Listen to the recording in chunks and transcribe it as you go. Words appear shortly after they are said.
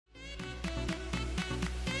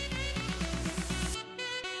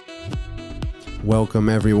Welcome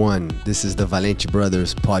everyone. This is the Valente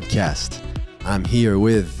Brothers podcast. I'm here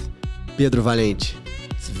with Pedro Valente.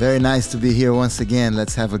 It's very nice to be here once again.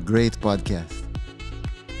 Let's have a great podcast.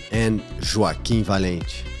 And Joaquim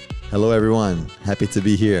Valente. Hello everyone. Happy to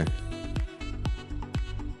be here.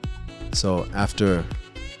 So after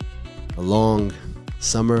a long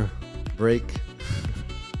summer break,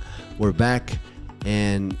 we're back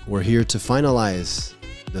and we're here to finalize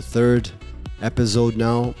the third episode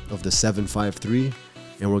now of the 753,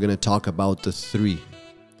 and we're going to talk about the three.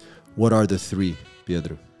 What are the three,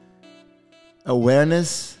 Pedro?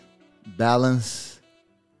 Awareness, balance,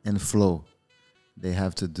 and flow. They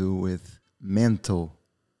have to do with mental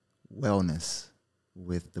wellness,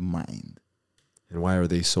 with the mind. And why are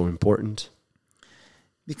they so important?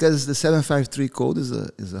 Because the 753 code is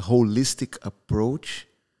a holistic approach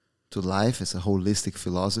to life. It's a holistic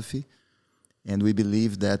philosophy. And we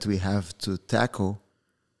believe that we have to tackle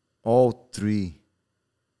all three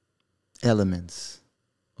elements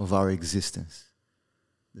of our existence.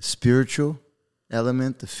 The spiritual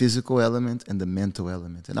element, the physical element, and the mental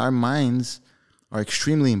element. And our minds are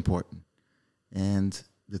extremely important. And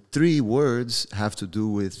the three words have to do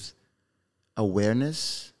with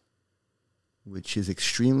awareness, which is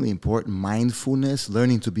extremely important, mindfulness,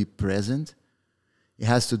 learning to be present. It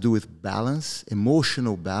has to do with balance,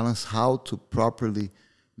 emotional balance, how to properly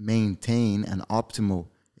maintain an optimal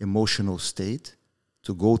emotional state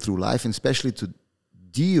to go through life, and especially to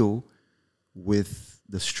deal with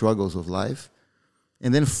the struggles of life.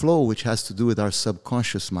 And then flow, which has to do with our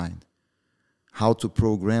subconscious mind, how to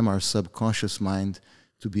program our subconscious mind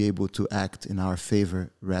to be able to act in our favor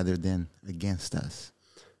rather than against us.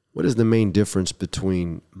 What is the main difference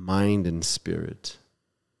between mind and spirit?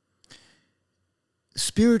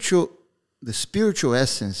 The spiritual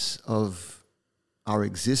essence of our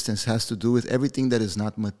existence has to do with everything that is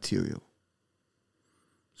not material.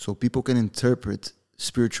 So people can interpret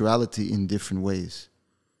spirituality in different ways.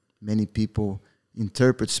 Many people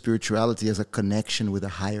interpret spirituality as a connection with a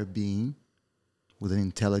higher being, with an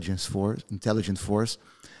intelligent force.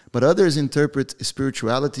 But others interpret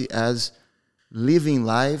spirituality as living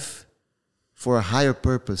life for a higher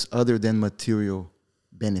purpose other than material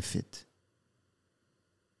benefit.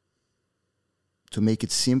 To make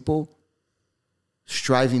it simple,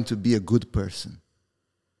 striving to be a good person.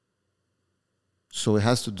 So it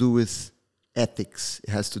has to do with ethics. It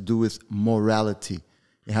has to do with morality.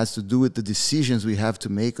 It has to do with the decisions we have to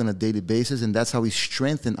make on a daily basis, and that's how we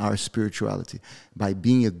strengthen our spirituality, by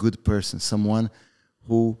being a good person, someone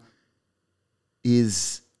who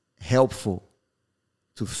is helpful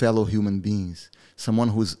to fellow human beings, someone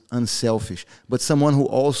who's unselfish, but someone who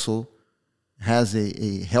also has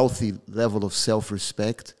a healthy level of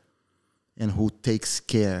self-respect and who takes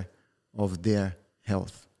care of their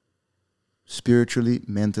health, spiritually,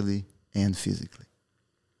 mentally, and physically.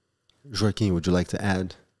 Joaquim, would you like to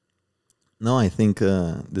add? No, I think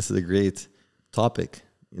this is a great topic.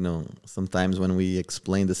 You know, sometimes when we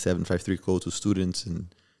explain the 753 code to students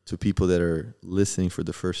and to people that are listening for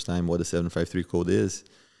the first time what the 753 code is,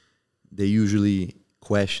 they usually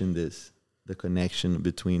question this, the connection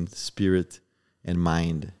between spirit and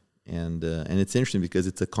mind. And it's interesting because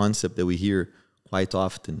it's a concept that we hear quite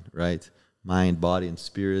often, right? Mind, body, and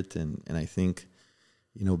spirit. And I think,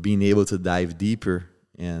 you know, being able to dive deeper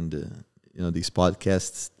and, you know, these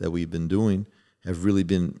podcasts that we've been doing have really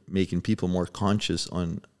been making people more conscious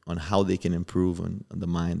on how they can improve on the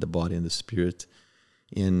mind, the body, and the spirit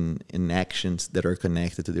in actions that are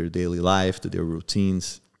connected to their daily life, to their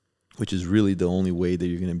routines, which is really the only way that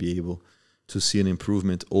you're going to be able to see an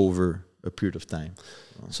improvement over a period of time.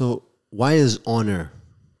 So why is honor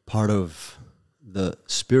part of the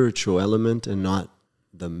spiritual element and not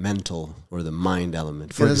the mental or the mind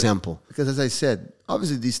element, for example? Because as I said,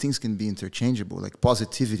 obviously these things can be interchangeable, like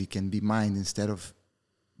positivity can be mind instead of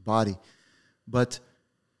body. But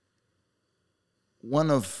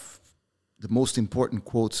one of the most important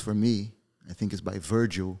quotes for me, I think is by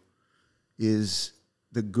Virgil, is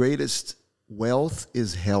the greatest wealth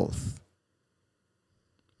is health.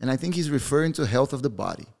 And I think he's referring to health of the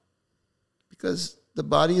body, because the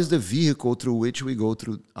body is the vehicle through which we go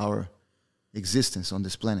through our existence on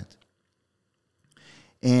this planet.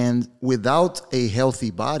 And without a healthy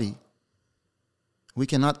body, we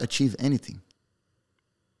cannot achieve anything.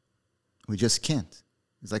 We just can't.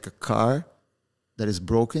 It's like a car that is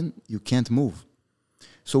broken, you can't move.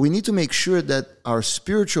 So we need to make sure that our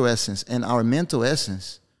spiritual essence and our mental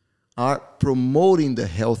essence are promoting the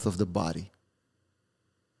health of the body.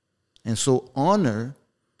 And so honor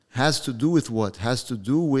has to do with what? Has to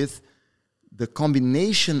do with the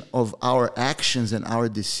combination of our actions and our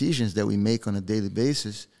decisions that we make on a daily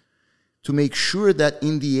basis to make sure that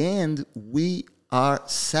in the end we are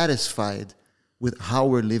satisfied with how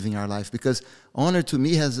we're living our life. Because honor to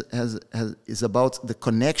me is about the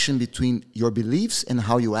connection between your beliefs and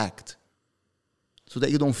how you act. So that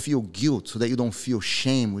you don't feel guilt, so that you don't feel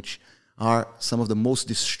shame, which are some of the most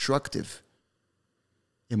destructive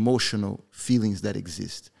emotional feelings that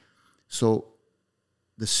exist. So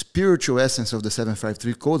the spiritual essence of the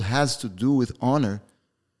 753 code has to do with honor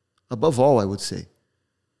above all, I would say.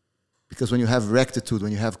 Because when you have rectitude,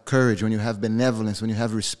 when you have courage, when you have benevolence, when you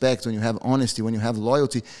have respect, when you have honesty, when you have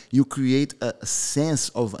loyalty, you create a sense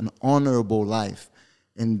of an honorable life.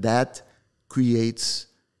 And that creates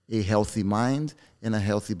a healthy mind and a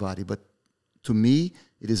healthy body. But to me,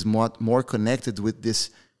 it is more connected with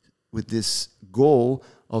this goal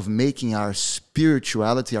of making our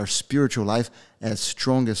spirituality, our spiritual life as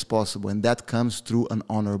strong as possible. And that comes through an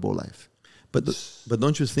honorable life. But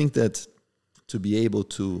don't you think that to be able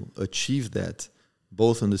to achieve that,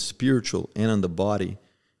 both on the spiritual and on the body,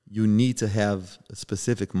 you need to have a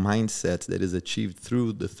specific mindset that is achieved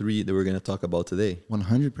through the three that we're going to talk about today?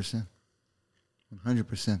 100%.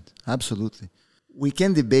 100%. Absolutely. We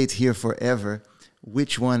can debate here forever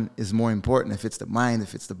which one is more important, if it's the mind,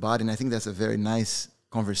 if it's the body. And I think that's a very nice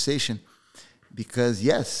conversation because,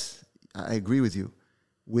 yes, I agree with you.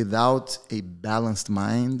 Without a balanced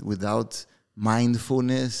mind, without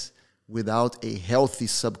mindfulness, without a healthy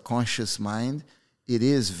subconscious mind, it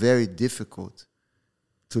is very difficult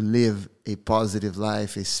to live a positive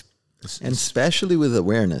life. And especially with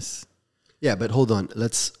awareness. Yeah, but hold on.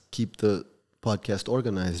 Let's keep the podcast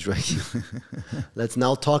organized, right? Let's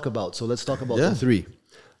now talk about, let's talk about the three.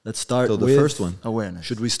 Let's start with the first one. Awareness.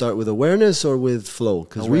 Should we start with awareness or with flow?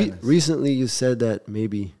 Because recently you said that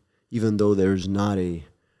maybe even though there's not a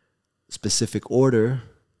specific order,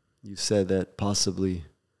 you said that possibly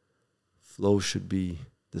flow should be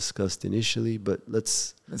discussed initially, but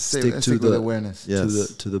let's stick to the awareness.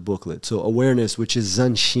 Yes. to the booklet. So awareness, which is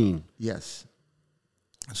Zanshin. Yes.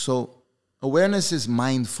 So awareness is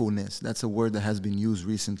mindfulness. That's a word that has been used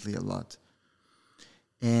recently a lot.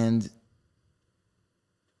 And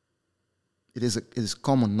it is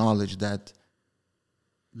common knowledge that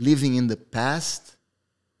living in the past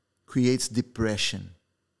creates depression.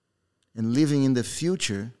 And living in the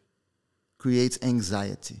future creates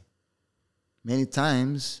anxiety. Many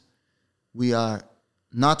times we are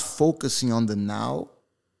not focusing on the now,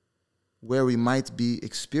 where we might be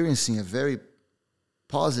experiencing a very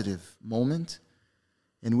positive moment,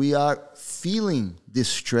 and we are feeling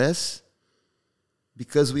distress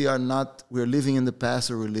because we're living in the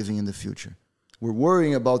past or we're living in the future. We're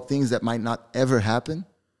worrying about things that might not ever happen,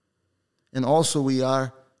 and also we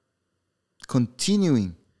are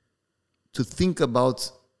continuing to think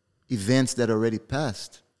about events that already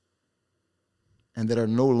passed and that are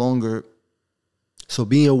no longer. So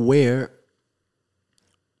being aware,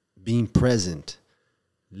 being present,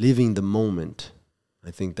 living the moment,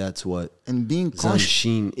 I think that's what and being conscious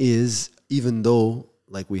Zanshin is, even though,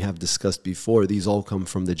 like we have discussed before, these all come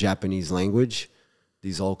from the Japanese language.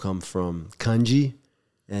 These all come from kanji,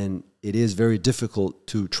 and it is very difficult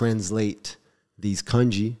to translate these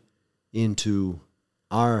kanji into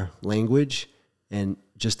our language and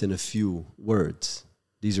just in a few words.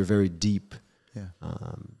 These are very deep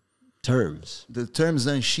terms. The term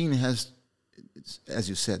Zanshin it's, as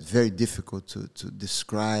you said, very difficult to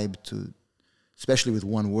describe, especially with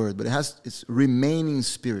one word, but it's remaining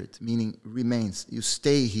spirit, meaning remains. You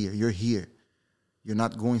stay here, you're here. You're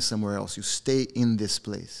not going somewhere else. You stay in this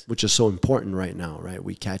place. Which is so important right now, right?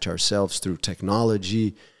 We catch ourselves through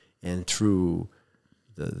technology and through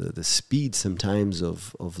the speed sometimes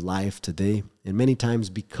of life today. And many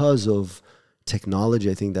times because of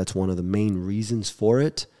technology, I think that's one of the main reasons for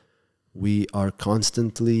it. We are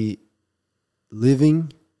constantly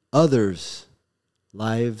living others'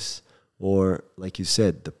 lives, or like you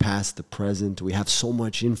said, the past, the present. We have so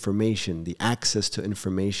much information. The access to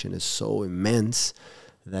information is so immense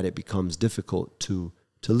that it becomes difficult to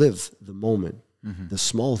live the moment, the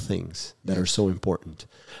small things that are so important.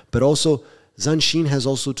 But also, Zanshin has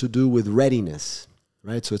also to do with readiness,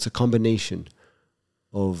 right? So it's a combination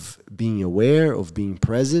of being aware, of being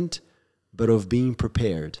present, but of being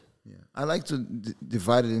prepared. Yeah. I like to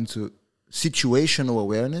divide it into situational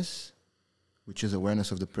awareness, which is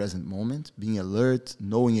awareness of the present moment, being alert,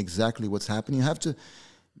 knowing exactly what's happening. You have to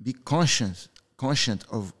be conscious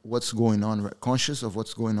of what's going on, conscious of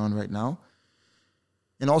what's going on right now.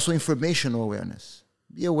 And also informational awareness.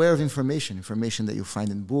 Be aware of information that you find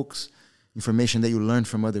in books, information that you learn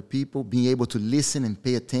from other people, being able to listen and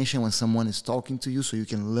pay attention when someone is talking to you so you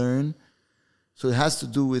can learn. So it has to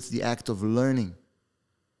do with the act of learning,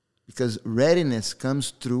 because readiness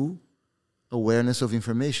comes through awareness of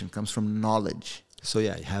information, comes from knowledge. So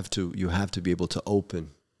yeah, you have to be able to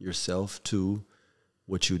open yourself to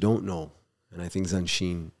what you don't know. And I think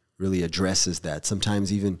Zanshin really addresses that.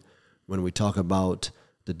 Sometimes even when we talk about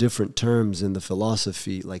the different terms in the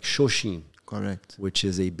philosophy, like Shoshin, correct, which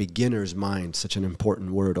is a beginner's mind, such an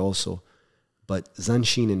important word also. But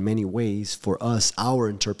Zanshin, in many ways, for us, our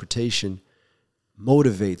interpretation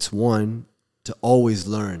motivates one to always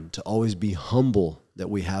learn, to always be humble that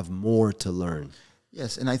we have more to learn.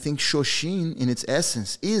 Yes, and I think Shoshin, in its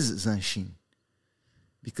essence, is Zanshin.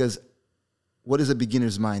 Because what is a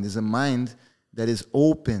beginner's mind? It's a mind that is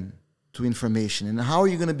open to information. And how are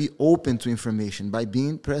you going to be open to information? By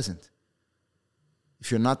being present.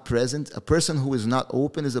 If you're not present, a person who is not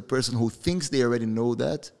open is a person who thinks they already know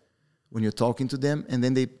that when you're talking to them, and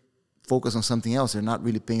then they focus on something else. They're not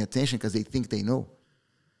really paying attention because they think they know.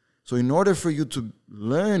 So in order for you to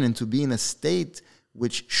learn and to be in a state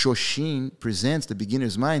which Shoshin presents, the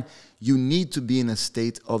beginner's mind, you need to be in a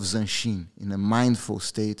state of Zanshin, in a mindful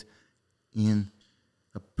state, in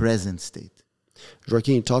a present state.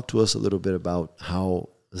 Joaquin, talk to us a little bit about how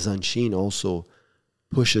Zanshin also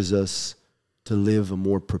pushes us to live a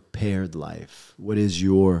more prepared life. What is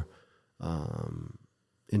your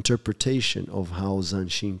interpretation of how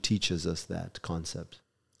Zanshin teaches us that concept?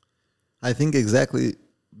 I think exactly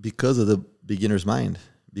because of the beginner's mind.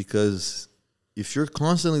 Because if you're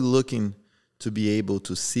constantly looking to be able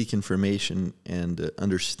to seek information and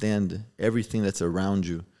understand everything that's around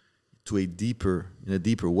you in a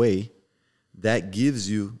deeper way, that gives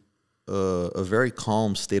you a very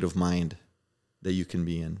calm state of mind that you can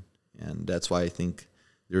be in. And that's why I think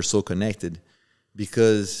they're so connected.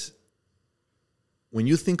 Because when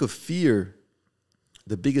you think of fear,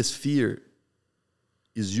 the biggest fear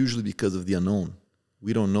is usually because of the unknown.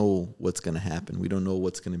 We don't know what's going to happen. We don't know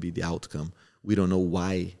what's going to be the outcome. We don't know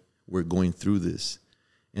why we're going through this.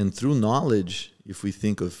 And through knowledge, if we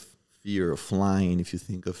think of fear of flying, if you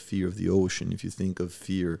think of fear of the ocean, if you think of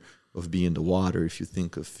fear of being in the water, if you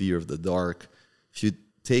think of fear of the dark, if you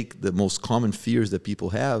take the most common fears that people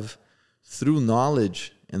have, through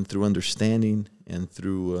knowledge and through understanding and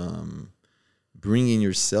through bringing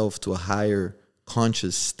yourself to a higher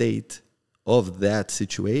conscious state of that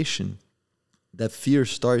situation, that fear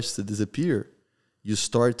starts to disappear. You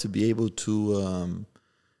start to be able to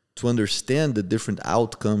understand the different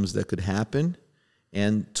outcomes that could happen,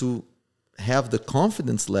 and to have the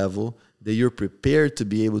confidence level that you're prepared to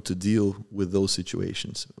be able to deal with those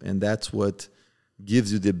situations. And that's what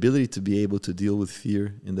gives you the ability to be able to deal with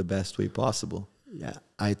fear in the best way possible. Yeah,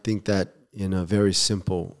 I think that in a very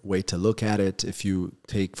simple way to look at it, if you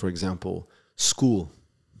take, for example, school,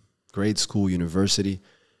 grade school, university,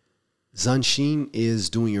 Zanshin is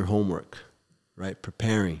doing your homework, right?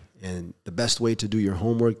 Preparing. And the best way to do your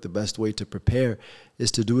homework, the best way to prepare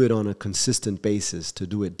is to do it on a consistent basis, to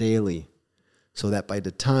do it daily, so that by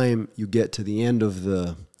the time you get to the end of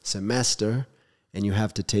the semester and you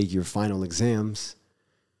have to take your final exams,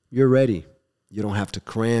 you're ready. You don't have to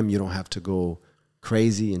cram. You don't have to go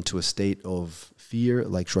crazy into a state of fear,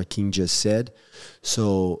 like Joaquin just said.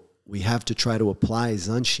 So we have to try to apply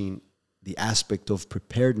Zanshin, the aspect of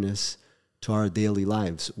preparedness, to our daily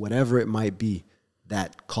lives, whatever it might be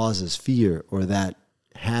that causes fear or that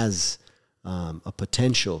has a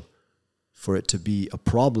potential for it to be a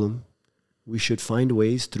problem. We should find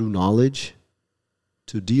ways through knowledge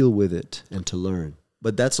to deal with it and to learn.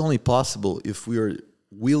 But that's only possible if we are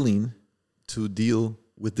willing to deal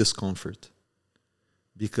with discomfort.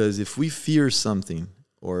 Because if we fear something,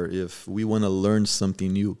 or if we want to learn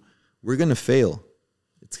something new, we're going to fail.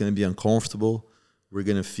 It's going to be uncomfortable. We're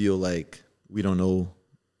going to feel like we don't know,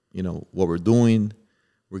 what we're doing.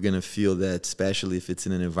 We're going to feel that, especially if it's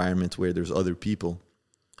in an environment where there's other people,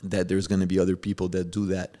 that there's going to be other people that do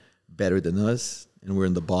that better than us, and we're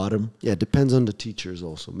in the bottom. Yeah, it depends on the teachers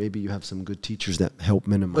also. Maybe you have some good teachers that help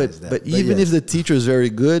minimize that. But even if the teacher is very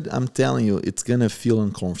good, I'm telling you, it's going to feel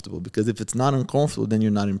uncomfortable. Because if it's not uncomfortable, then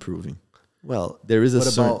you're not improving. Well, there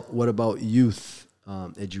is what about youth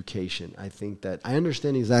education? I think that I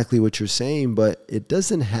understand exactly what you're saying, but it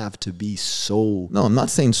doesn't have to be so. No, I'm not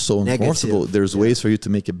saying so negative. Uncomfortable. There's ways for you to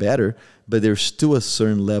make it better, but there's still a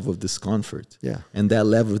certain level of discomfort. Yeah, and that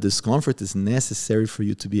level of discomfort is necessary for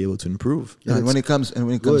you to be able to improve. Yeah, and when it comes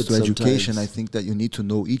to education, I think that you need to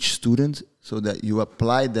know each student so that you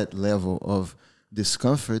apply that level of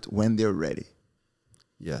discomfort when they're ready.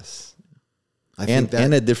 Yes.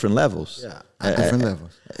 and at different levels. Yeah. At different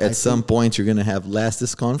levels. At some point, you're going to have less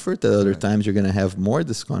discomfort. At other times, you're going to have more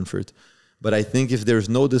discomfort. But I think if there's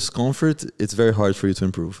no discomfort, it's very hard for you to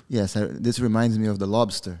improve. Yes, this reminds me of the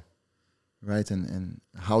lobster, right? And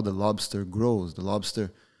how the lobster grows.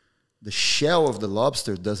 The shell of the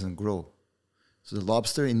lobster doesn't grow. So the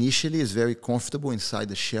lobster initially is very comfortable inside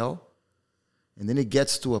the shell. And then it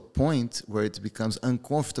gets to a point where it becomes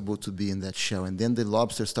uncomfortable to be in that shell. And then the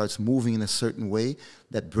lobster starts moving in a certain way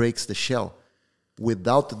that breaks the shell.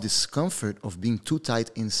 Without the discomfort of being too tight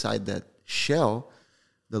inside that shell,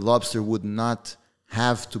 the lobster would not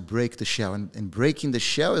have to break the shell. And breaking the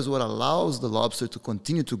shell is what allows the lobster to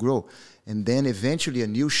continue to grow. And then eventually a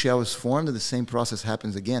new shell is formed and the same process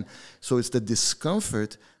happens again. So it's the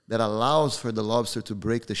discomfort that allows for the lobster to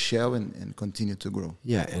break the shell and continue to grow.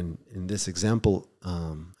 Yeah, and in this example,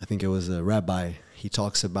 I think it was a rabbi, he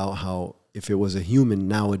talks about how if it was a human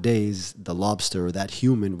nowadays, the lobster or that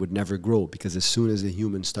human would never grow, because as soon as the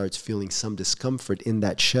human starts feeling some discomfort in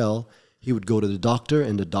that shell, he would go to the doctor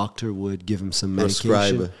and the doctor would give him some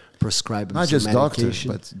medication. Prescribe him not some just medication.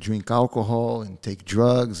 doctors, but drink alcohol and take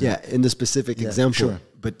drugs. Yeah, in the specific example. Sure.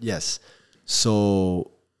 But yes,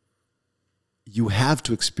 so you have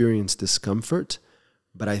to experience discomfort,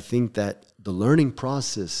 but I think that the learning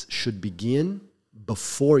process should begin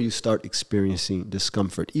before you start experiencing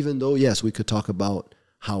discomfort. Even though, yes, we could talk about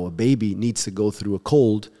how a baby needs to go through a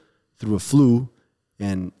cold, through a flu,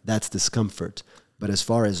 and that's discomfort. But as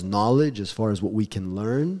far as knowledge, as far as what we can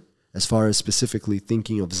learn, as far as specifically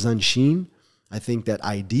thinking of Zanshin, I think that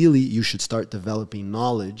ideally you should start developing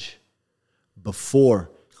knowledge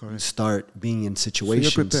before you start being in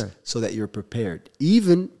situations so that you're prepared.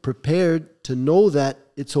 Even prepared to know that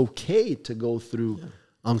it's okay to go through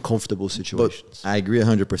uncomfortable situations. But I agree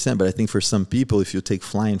 100%, but I think for some people, if you take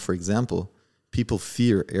flying, for example, people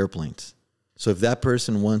fear airplanes. So if that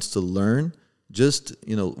person wants to learn, just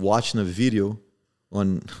watching a video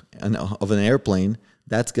of an airplane,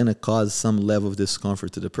 that's going to cause some level of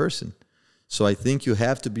discomfort to the person. So I think you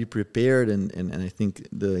have to be prepared, and I think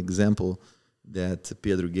the example that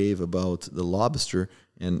Pedro gave about the lobster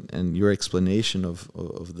and your explanation of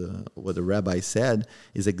what the rabbi said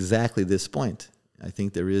is exactly this point. I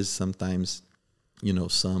think there is sometimes,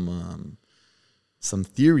 some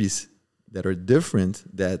theories that are different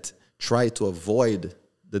that try to avoid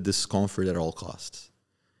the discomfort at all costs.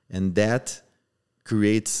 And that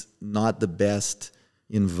creates not the best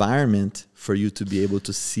environment for you to be able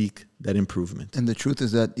to seek that improvement. And the truth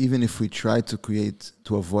is that even if we try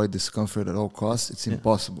to avoid discomfort at all costs, it's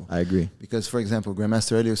impossible. I agree. Because, for example,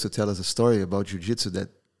 Grandmaster Elio used to tell us a story about jiu-jitsu that,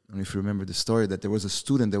 I don't know if you remember the story, that there was a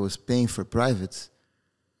student that was paying for privates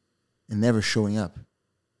and never showing up.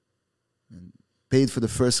 And paid for the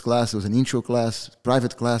first class, it was an intro class,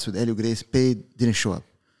 private class with Elio Gracie, paid, didn't show up.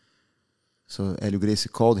 So Elio Gracie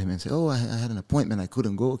called him and said, I had an appointment, I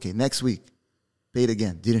couldn't go. Okay, next week. Paid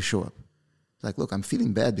again, didn't show up. It's like, look, I'm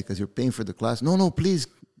feeling bad because you're paying for the class. No, please,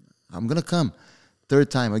 I'm going to come.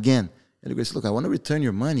 Third time, again. Elio Gracie, look, I want to return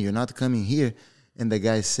your money. You're not coming here. And the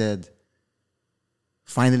guy said,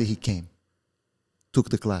 finally he came, took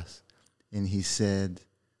the class. And he said,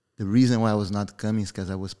 the reason why I was not coming is because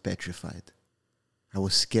I was petrified. I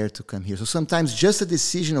was scared to come here. So sometimes just a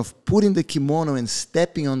decision of putting the kimono and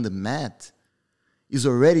stepping on the mat is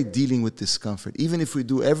already dealing with discomfort. Even if we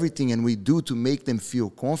do everything and we do to make them feel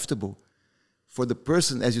comfortable, for the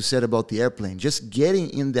person, as you said about the airplane, just getting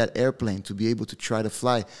in that airplane to be able to try to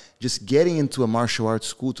fly, just getting into a martial arts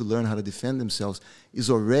school to learn how to defend themselves is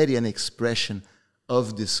already an expression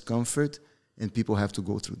of discomfort, and people have to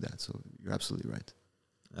go through that. So you're absolutely right.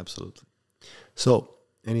 Absolutely. So,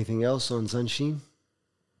 anything else on Zanshin?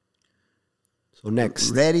 So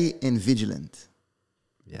next. Ready and vigilant.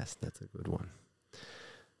 Yes, that's a good one.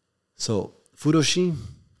 So, Fudoshin?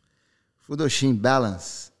 Fudoshin,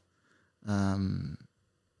 balance. I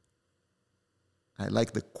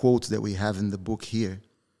like the quote that we have in the book here,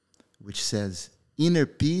 which says, inner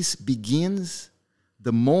peace begins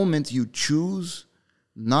the moment you choose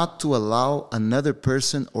not to allow another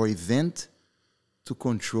person or event to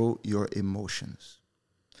control your emotions.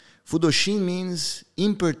 Fudoshin means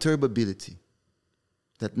imperturbability,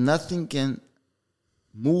 that nothing can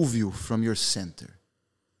move you from your center.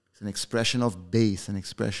 It's an expression of base, an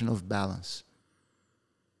expression of balance.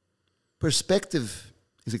 Perspective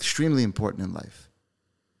is extremely important in life.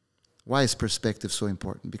 Why is perspective so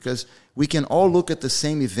important? Because we can all look at the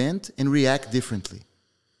same event and react differently.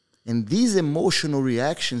 And these emotional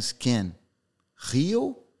reactions can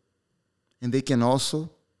heal, and they can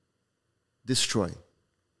also destroy.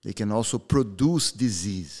 They can also produce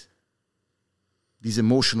disease. these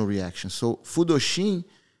emotional reactions. So Fudoshin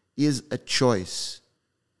is a choice.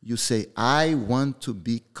 You say, I want to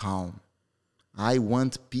be calm. I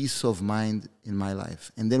want peace of mind in my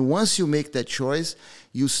life. And then once you make that choice,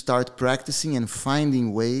 you start practicing and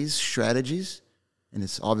finding ways, strategies, and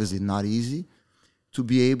it's obviously not easy, to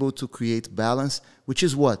be able to create balance, which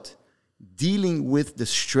is what? Dealing with the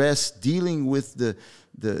stress, dealing with the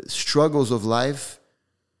struggles of life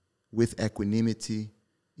with equanimity,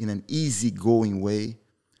 in an easygoing way,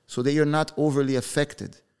 so that you're not overly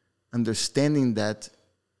affected. Understanding that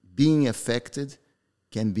being affected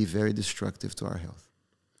can be very destructive to our health.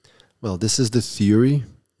 Well, this is the theory,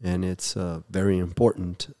 and it's a very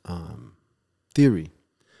important theory.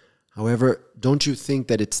 However, don't you think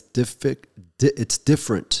that it's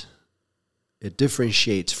different? It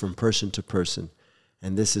differentiates from person to person,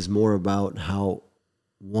 and this is more about how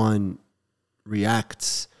one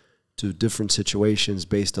reacts to different situations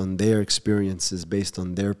based on their experiences, based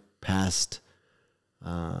on their past.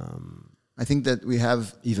 I think that we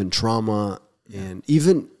have even trauma, and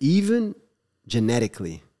even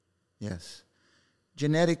genetically. Yes.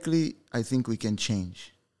 Genetically, I think we can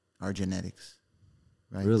change our genetics.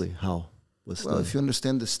 Right? Really? How? Well, if you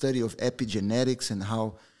understand the study of epigenetics and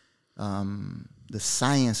how the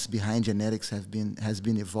science behind genetics has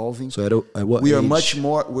been evolving, so at what we're age?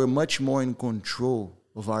 much more in control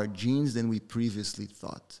of our genes than we previously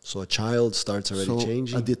thought. So a child starts already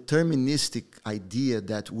changing? A deterministic idea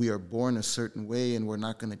that we are born a certain way and we're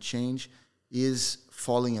not going to change is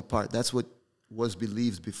falling apart. That's what was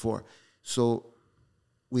believed before. So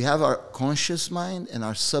we have our conscious mind and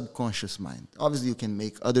our subconscious mind. Obviously, you can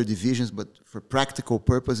make other divisions, but for practical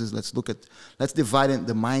purposes, let's divide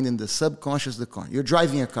the mind and the subconscious, the conscious. You're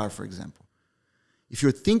driving a car, for example. If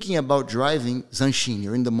you're thinking about driving, Zanshin,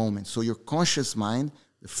 you're in the moment. So your conscious mind,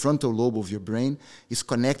 the frontal lobe of your brain, is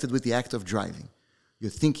connected with the act of driving. You're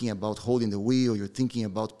thinking about holding the wheel, you're thinking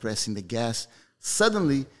about pressing the gas.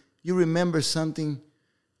 Suddenly, you remember something,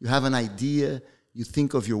 you have an idea, you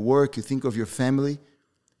think of your work, you think of your family,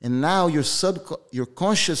 and now your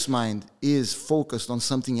conscious mind is focused on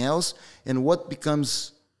something else, and what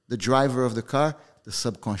becomes the driver of the car? The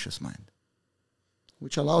subconscious mind,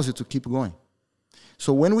 which allows you to keep going.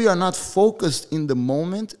 So when we are not focused in the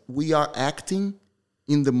moment, we are acting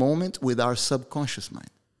in the moment with our subconscious mind.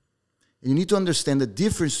 And you need to understand the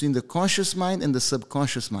difference between the conscious mind and the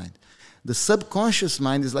subconscious mind. The subconscious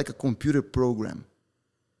mind is like a computer program.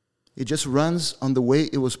 It just runs on the way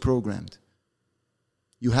it was programmed.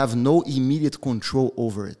 You have no immediate control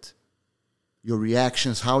over it. Your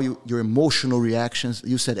reactions, your emotional reactions.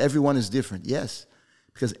 You said everyone is different. Yes,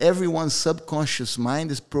 because everyone's subconscious mind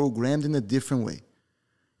is programmed in a different way.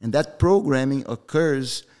 And that programming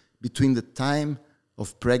occurs between the time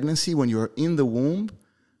of pregnancy, when you're in the womb,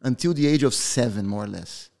 until the age of 7, more or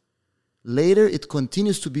less. Later, it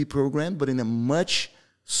continues to be programmed, but in a much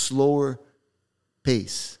slower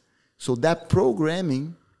pace. So that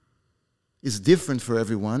programming is different for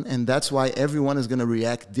everyone, and that's why everyone is going to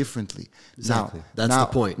react differently. Exactly. That's the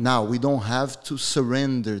point. Now, we don't have to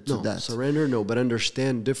surrender to that. Surrender, no, but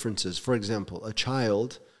understand differences. For example, a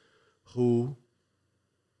child who,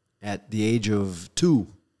 at the age of 2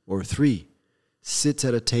 or 3, sits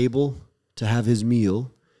at a table to have his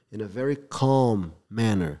meal in a very calm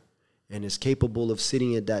manner and is capable of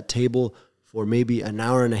sitting at that table for maybe an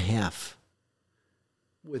hour and a half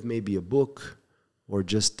with maybe a book or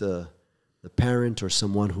just the parent or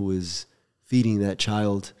someone who is feeding that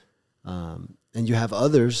child, and you have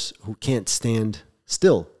others who can't stand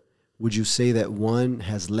still. Would you say that one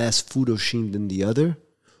has less fudoshin than the other?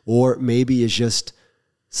 Or maybe it's just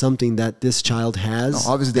something that this child has,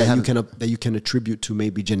 no, obviously that you can attribute to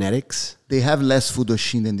maybe genetics? They have less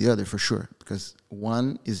fudoshin than the other, for sure, because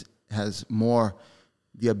one has more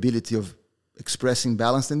the ability of expressing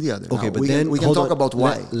balance than the other. Okay, now, but we can talk about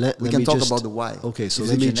why. We can talk about the why. Okay, so Is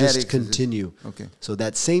let it me just genetics? continue. Okay. So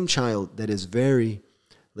that same child that is very,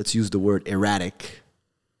 let's use the word erratic,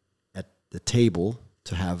 at the table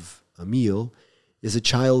to have a meal, is a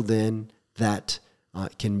child then that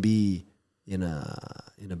can be in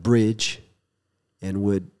a bridge and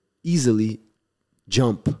would easily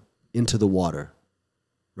jump into the water,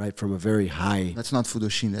 right, from a very high. That's not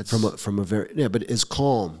fudoshin. That's From a very but is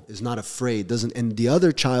calm, is not afraid, doesn't. And the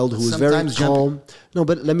other child who was very Sometimes calm. No,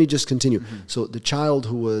 but let me just continue. So the child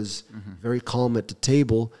who was very calm at the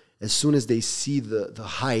table, as soon as they see the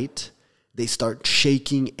height, they start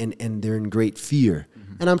shaking and they're in great fear.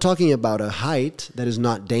 And I'm talking about a height that is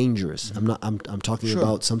not dangerous. I'm talking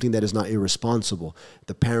about something that is not irresponsible.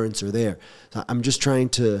 The parents are there. So I'm just trying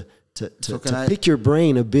to pick your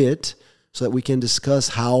brain a bit so that we can discuss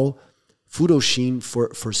how Fudoshin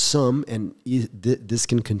for some, and this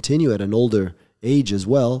can continue at an older age as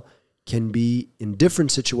well, can be in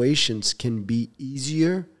different situations can be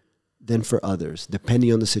easier than for others,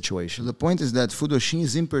 depending on the situation. So the point is that Fudoshin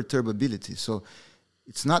is imperturbability. So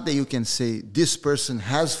it's not that you can say this person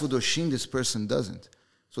has Fudoshin, this person doesn't.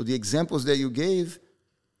 So the examples that you gave,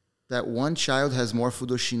 that one child has more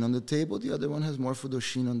Fudoshin on the table, the other one has more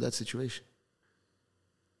Fudoshin on that situation.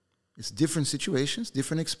 It's different situations,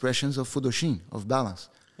 different expressions of Fudoshin, of balance.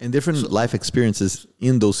 And different life experiences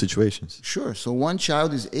in those situations. Sure. So one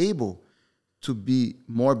child is able to be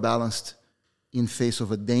more balanced in face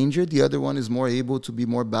of a danger. The other one is more able to be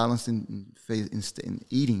more balanced in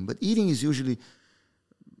eating. But eating is usually,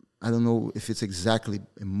 I don't know if it's exactly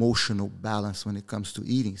emotional balance when it comes to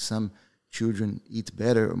eating. Some children eat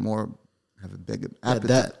better or more, have a bigger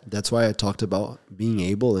appetite. That's why I talked about being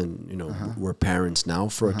able, and we're parents now,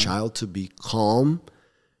 for a child to be calm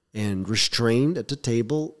and restrained at the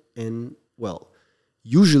table. And well,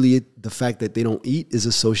 usually the fact that they don't eat is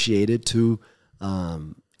associated to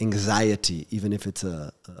anxiety, even if it's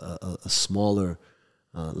a smaller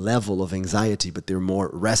level of anxiety, but they're more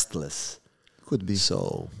restless. Could be.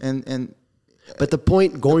 So, and but the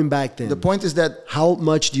point, going back then, the point is that how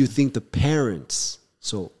much do you think the parents,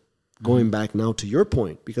 so going back now to your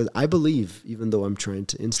point, because I believe, even though I'm trying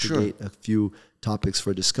to instigate a few topics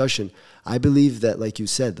for discussion, I believe that, like you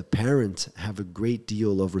said, the parents have a great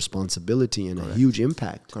deal of responsibility and a huge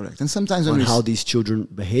impact. Correct. And sometimes on how these children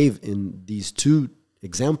behave in these two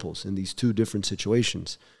examples, in these two different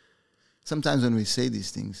situations. Sometimes when we say these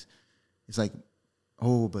things, it's like,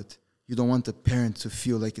 oh, but you don't want the parent to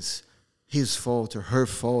feel like it's his fault or her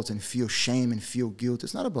fault and feel shame and feel guilt.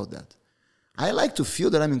 It's not about that. I like to feel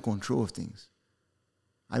that I'm in control of things.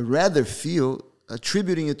 I rather feel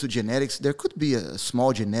attributing it to genetics. There could be a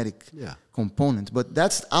small genetic component, but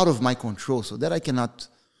that's out of my control. So that I cannot,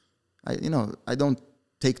 I don't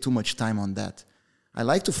take too much time on that. I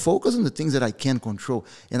like to focus on the things that I can control.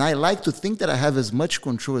 And I like to think that I have as much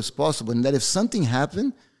control as possible, and that if something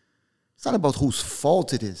happened, it's not about whose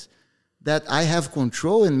fault it is. That I have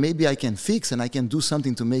control and maybe I can fix and I can do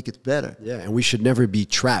something to make it better. Yeah, and we should never be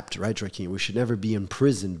trapped, right, Joaquin? We should never be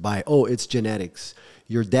imprisoned by, it's genetics.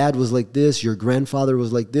 Your dad was like this, your grandfather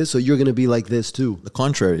was like this, so you're going to be like this too. The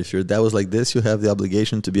contrary, if your dad was like this, you have the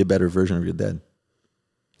obligation to be a better version of your dad.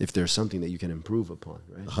 If there's something that you can improve upon,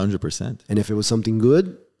 right? 100%. And if it was something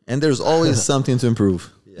good? And there's always something to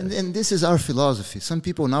improve. Yes. And this is our philosophy. Some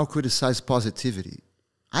people now criticize positivity.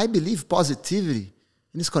 I believe positivity,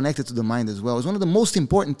 and it's connected to the mind as well, is one of the most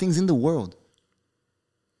important things in the world.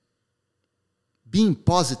 Being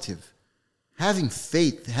positive, having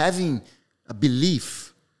faith, having a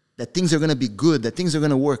belief that things are going to be good, that things are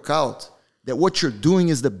going to work out, that what you're doing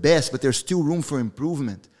is the best, but there's still room for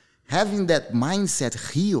improvement. Having that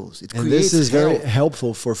mindset heals. It creates and this is health. very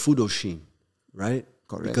helpful for Fudoshin, right?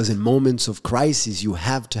 Correct. Because in moments of crisis, you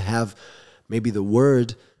have to have, maybe the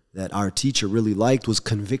word that our teacher really liked was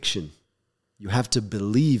conviction. You have to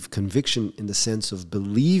believe, conviction in the sense of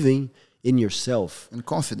believing in yourself. And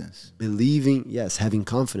confidence. Believing, yes, having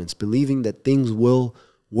confidence. Believing that things will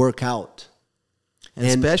work out. And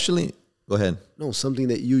especially, go ahead. No, something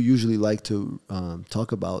that you usually like to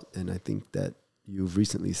talk about, and I think that you've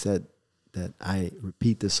recently said that I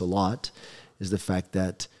repeat this a lot, is the fact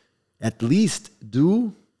that at least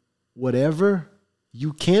do whatever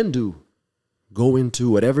you can do. Go into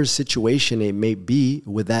whatever situation it may be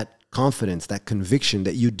with that confidence, that conviction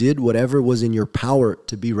that you did whatever was in your power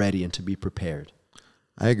to be ready and to be prepared.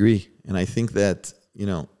 I agree. And I think that, in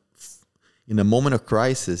a moment of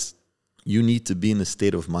crisis, you need to be in a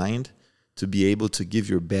state of mind to be able to give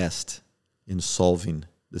your best in solving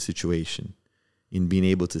the situation, in being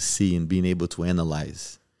able to see and being able to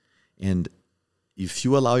analyze. And if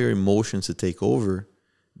you allow your emotions to take over,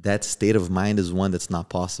 that state of mind is one that's not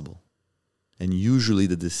possible. And usually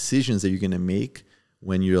the decisions that you're going to make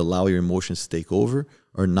when you allow your emotions to take over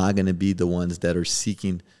are not going to be the ones that are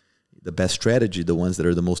seeking the best strategy, the ones that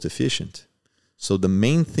are the most efficient. So the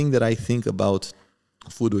main thing that I think about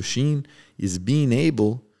Fudoshin is being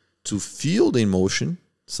able to feel the emotion.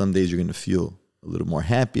 Some days you're going to feel a little more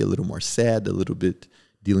happy, a little more sad, a little bit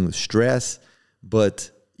dealing with stress, but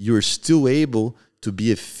you're still able to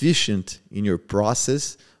be efficient in your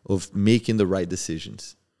process of making the right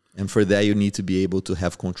decisions. And for that, you need to be able to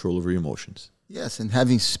have control over your emotions. Yes, and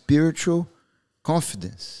having spiritual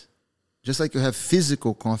confidence. Just like you have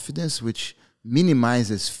physical confidence, which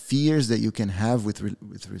minimizes fears that you can have with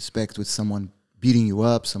respect with someone beating you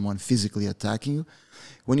up, someone physically attacking you.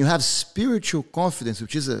 When you have spiritual confidence,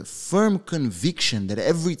 which is a firm conviction that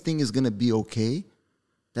everything is going to be okay,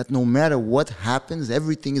 that no matter what happens,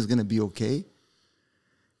 everything is going to be okay,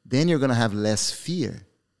 then you're going to have less fear.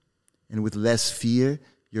 And with less fear,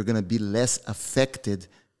 you're going to be less affected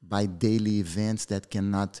by daily events that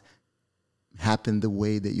cannot happen the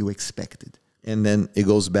way that you expected. And then it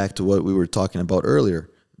goes back to what we were talking about earlier.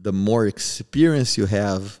 The more experience you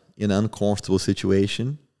have in an uncomfortable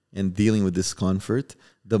situation and dealing with discomfort,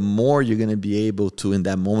 the more you're going to be able to, in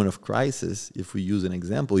that moment of crisis, if we use an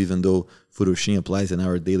example, even though Furoshin applies in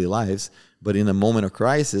our daily lives, but in a moment of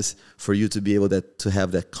crisis, for you to be able to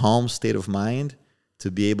have that calm state of mind,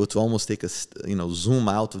 to be able to almost take a, zoom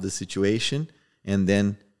out of the situation and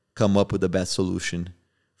then come up with the best solution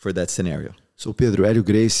for that scenario. So Pedro, Hélio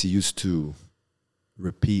Gracie used to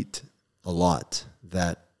repeat a lot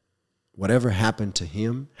that whatever happened to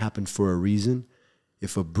him happened for a reason.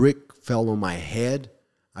 If a brick fell on my head,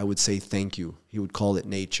 I would say thank you. He would call it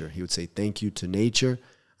nature. He would say thank you to nature.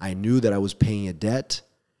 I knew that I was paying a debt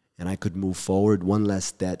and I could move forward, one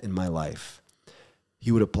less debt in my life.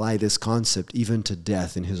 He would apply this concept even to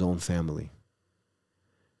death in his own family.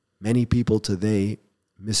 Many people today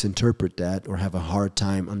misinterpret that or have a hard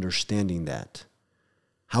time understanding that.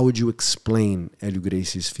 How would you explain Hélio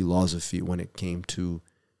Gracie's philosophy when it came to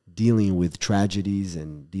dealing with tragedies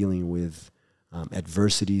and dealing with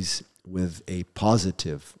adversities with a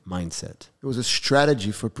positive mindset? It was a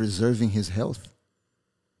strategy for preserving his health.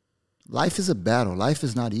 Life is a battle. Life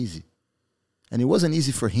is not easy. And it wasn't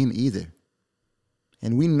easy for him either.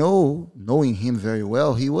 And we know, knowing him very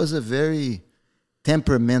well, he was a very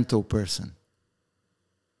temperamental person.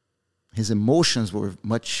 His emotions were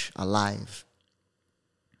much alive.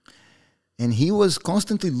 And he was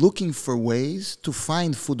constantly looking for ways to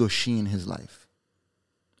find Fudoshin in his life.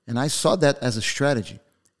 And I saw that as a strategy.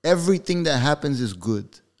 Everything that happens is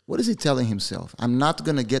good. What is he telling himself? I'm not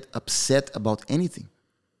going to get upset about anything.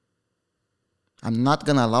 I'm not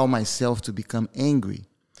going to allow myself to become angry.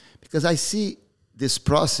 Because I see this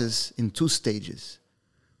process in two stages.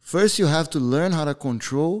 First, you have to learn how to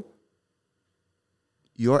control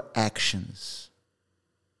your actions.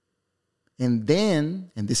 And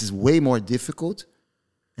then, and this is way more difficult,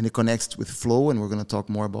 and it connects with flow, and we're going to talk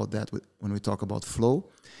more about that when we talk about flow.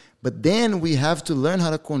 But then we have to learn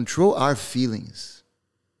how to control our feelings.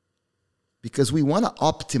 Because we want to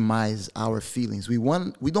optimize our feelings. We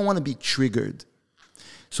don't want to be triggered.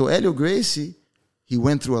 So Hélio Gracie, he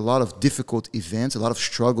went through a lot of difficult events, a lot of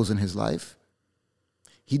struggles in his life.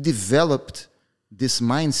 He developed this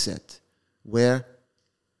mindset where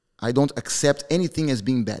I don't accept anything as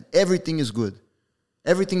being bad. Everything is good.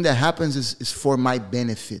 Everything that happens is for my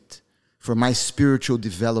benefit, for my spiritual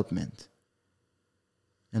development.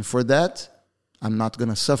 And for that, I'm not going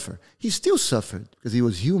to suffer. He still suffered because he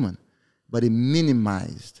was human, but he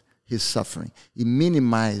minimized his suffering. He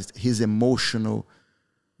minimized his emotional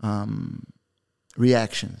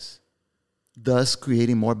reactions, thus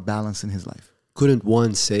creating more balance in his life. Couldn't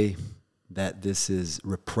one say that this is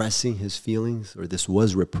repressing his feelings, or this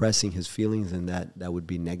was repressing his feelings, and that would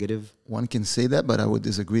be negative? One can say that, but I would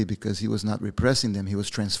disagree, because he was not repressing them. He was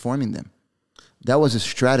transforming them. That was his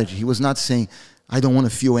strategy. He was not saying, I don't want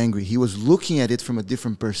to feel angry. He was looking at it from a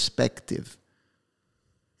different perspective.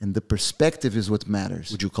 And the perspective is what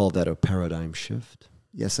matters. Would you call that a paradigm shift?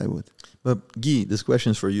 Yes, I would. But Guy, this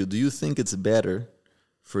question is for you. Do you think it's better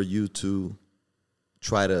for you to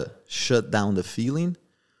try to shut down the feeling,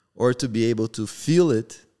 or to be able to feel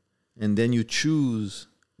it and then you choose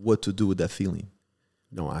what to do with that feeling?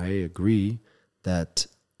 No, I agree that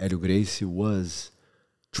Hélio Gracie was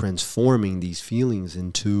transforming these feelings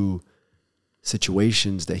into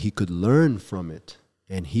situations that he could learn from it,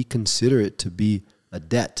 and he considered it to be a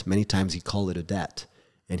debt. Many times he called it a debt,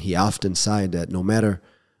 and he often said that no matter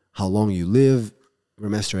how long you live,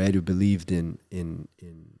 Master Hélio believed in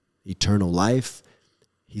eternal life.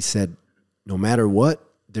 He said, no matter what,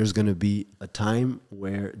 there's going to be a time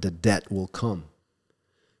where the debt will come.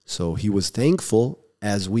 So he was thankful,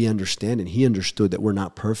 as we understand, and he understood that we're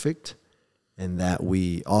not perfect and that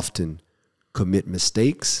we often commit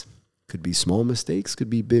mistakes. Could be small mistakes, could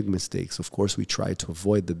be big mistakes. Of course, we try to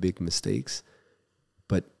avoid the big mistakes.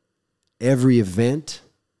 But every event,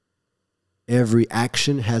 every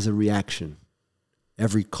action has a reaction.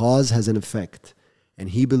 Every cause has an effect. And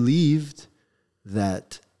he believed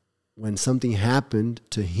that when something happened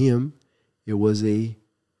to him, it was a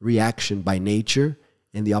reaction by nature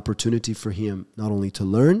and the opportunity for him not only to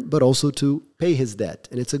learn, but also to pay his debt.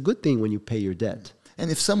 And it's a good thing when you pay your debt. And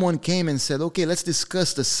if someone came and said, okay, let's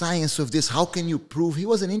discuss the science of this, how can you prove? He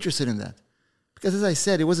wasn't interested in that. Because as I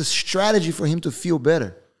said, it was a strategy for him to feel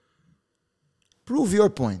better. Prove your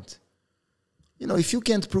point. you know, if you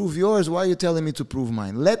can't prove yours, why are you telling me to prove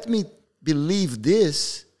mine? Let me believe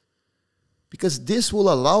this, because this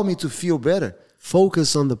will allow me to feel better.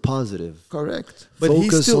 Focus on the positive. Correct. But he's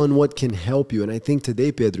Focus still- on what can help you. And I think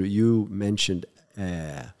today, Pedro, you mentioned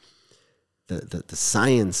the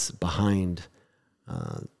science behind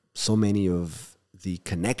so many of the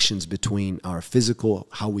connections between our physical,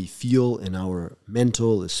 how we feel, and our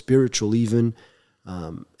mental, the spiritual even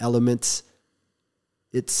elements.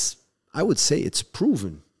 I would say it's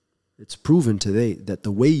proven. It's proven today that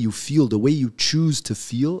the way you feel, the way you choose to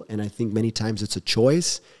feel, and I think many times it's a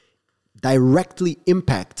choice, directly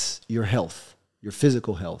impacts your health, your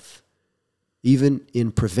physical health, even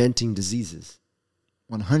in preventing diseases.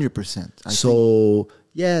 100%. So,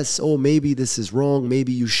 yes, maybe this is wrong.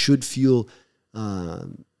 Maybe you should feel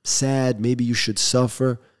sad. Maybe you should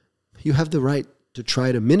suffer. You have the right to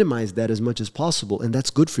try to minimize that as much as possible, and that's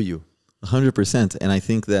good for you. 100%. And I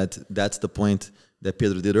think that that's the point that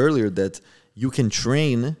Pedro did earlier, that you can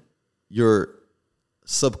train your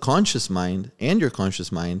subconscious mind and your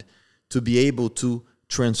conscious mind to be able to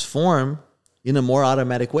transform in a more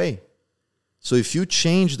automatic way. So if you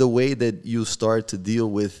change the way that you start to deal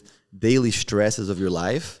with daily stresses of your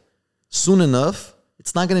life, soon enough,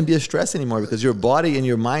 it's not going to be a stress anymore, because your body and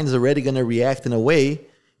your mind is already going to react in a way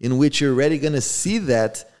in which you're already going to see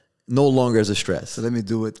that no longer as a stress. So let me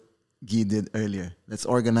do what Guy did earlier. Let's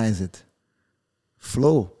organize it.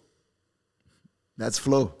 Flow. That's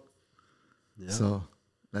flow. Yeah. So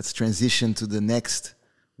let's transition to the next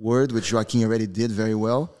word, which Joaquin already did very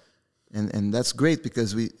well. And that's great,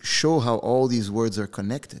 because we show how all these words are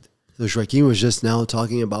connected. So Joaquin was just now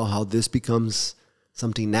talking about how this becomes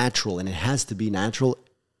something natural, and it has to be natural,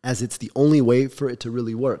 as it's the only way for it to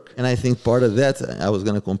really work. And I think part of that, I was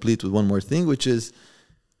going to complete with one more thing, which is,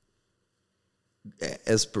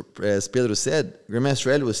 as Pedro said,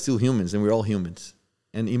 Grandmaster Elio was still humans, and we're all humans.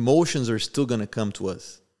 And emotions are still going to come to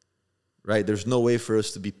us, right? There's no way for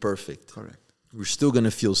us to be perfect. Correct. We're still going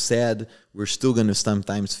to feel sad. We're still going to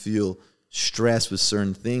sometimes feel stressed with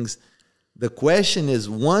certain things. The question is,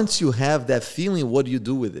 once you have that feeling, what do you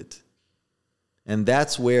do with it? And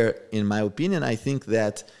that's where, in my opinion, I think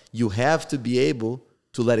that you have to be able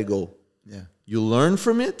to let it go. Yeah. You learn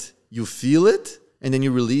from it, you feel it, and then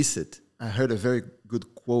you release it. I heard a very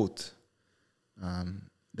good quote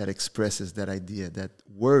that expresses that idea, that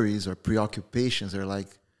worries or preoccupations are like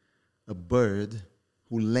a bird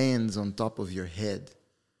who lands on top of your head.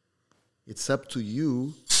 It's up to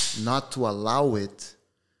you not to allow it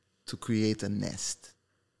to create a nest.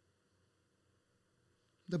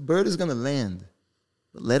 The bird is going to land,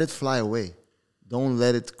 but let it fly away. Don't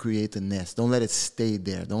let it create a nest. Don't let it stay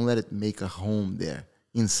there. Don't let it make a home there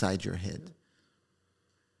inside your head.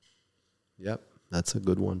 Yep, that's a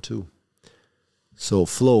good one too. So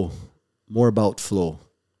flow, more about flow.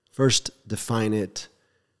 First, define it,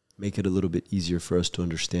 make it a little bit easier for us to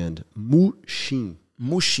understand. Mushin.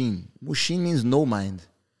 Mushin. Mushin means no mind.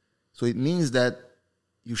 So it means that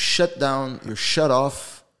you shut down, you shut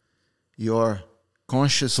off your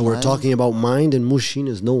conscious So mind. we're talking about mind, and mushin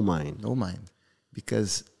is no mind. No mind.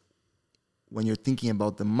 Because when you're thinking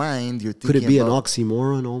about the mind, you're thinking Could it be an about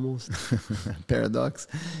oxymoron almost? paradox.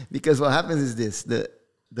 Because what happens is this,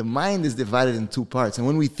 the mind is divided in two parts. And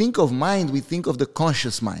when we think of mind, we think of the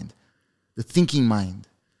conscious mind, the thinking mind,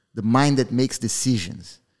 the mind that makes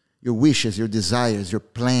decisions, your wishes, your desires, your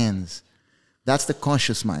plans. That's the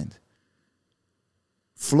conscious mind.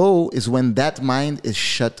 Flow is when that mind is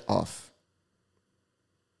shut off.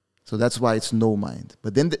 So that's why it's no mind.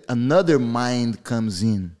 But then another mind comes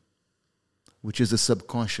in, which is the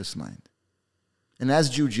subconscious mind. And as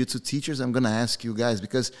jiu-jitsu teachers, I'm going to ask you guys,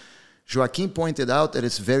 because Joaquin pointed out that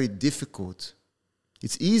it's very difficult.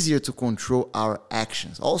 It's easier to control our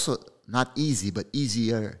actions. Also, not easy, but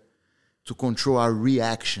easier to control our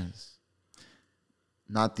reactions.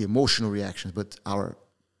 Not the emotional reactions, but our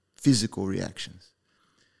physical reactions.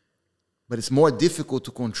 But it's more difficult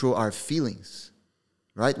to control our feelings,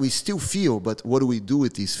 right? We still feel, but what do we do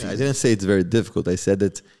with these I feelings? didn't say it's very difficult. I said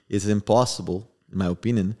that it's impossible, in my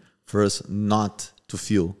opinion, for us not to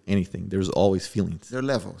feel anything. There's always feelings. There are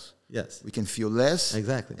levels. Yes. We can feel less.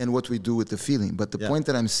 Exactly. And what we do with the feeling. But the point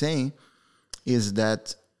that I'm saying is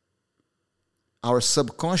that our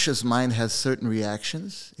subconscious mind has certain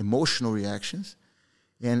reactions, emotional reactions.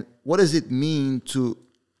 And what does it mean to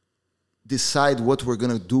decide what we're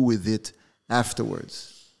going to do with it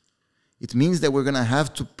afterwards? It means that we're going to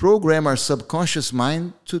have to program our subconscious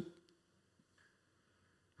mind to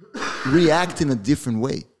react in a different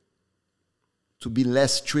way, to be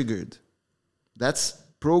less triggered. That's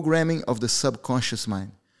programming of the subconscious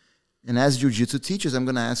mind. And as jiu-jitsu teachers, I'm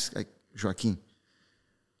going to ask Joaquin,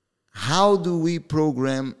 how do we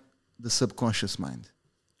program the subconscious mind?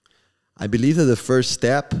 I believe that the first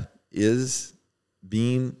step is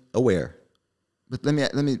being aware. But let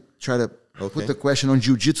me try to Okay. put the question on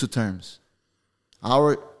jiu-jitsu terms.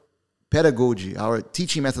 Our pedagogy, our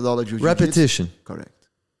teaching methodology of jiu-jitsu- Repetition. Correct.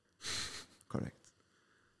 Correct.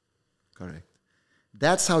 Correct.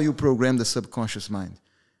 That's how you program the subconscious mind.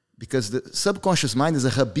 Because the subconscious mind is a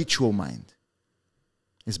habitual mind.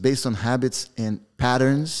 It's based on habits and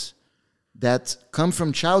patterns that come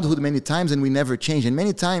from childhood many times and we never change. And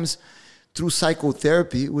many times through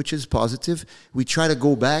psychotherapy, which is positive, we try to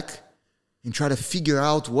go back and try to figure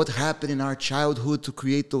out what happened in our childhood to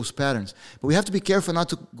create those patterns. But we have to be careful not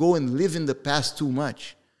to go and live in the past too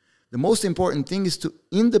much. The most important thing is to,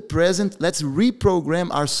 in the present, let's reprogram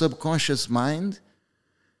our subconscious mind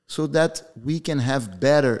so that we can have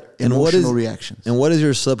better emotional reactions. And what is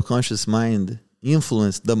your subconscious mind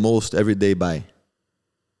influenced the most every day by?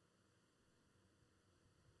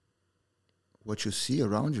 What you see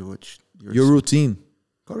around you, Your routine.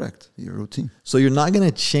 correct, your routine. So you're not going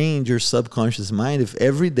to change your subconscious mind if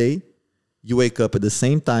every day you wake up at the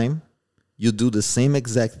same time, you do the same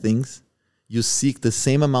exact things, you seek the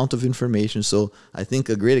same amount of information. So I think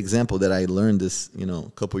a great example that I learned this,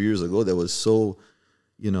 a couple years ago that was so,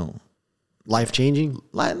 Life-changing?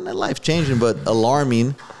 not life-changing, but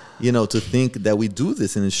alarming, to think that we do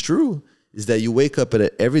this, and it's true, is that you wake up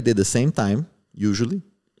at every day the same time, usually.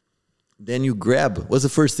 Then you grab, what's the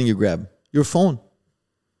first thing you grab? Your phone.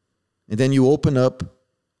 And then you open up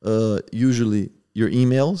usually your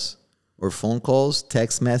emails or phone calls,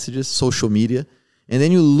 text messages, social media. And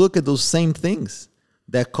then you look at those same things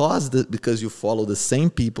that because you follow the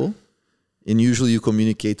same people, and usually you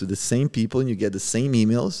communicate to the same people and you get the same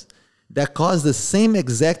emails, that cause the same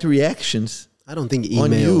exact reactions. I don't think On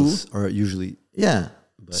emails are usually... Yeah.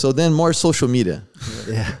 So then more social media.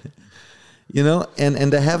 Yeah.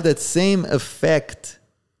 And they have that same effect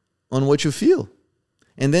on what you feel.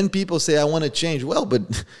 And then people say, I want to change. Well,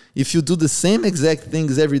 but if you do the same exact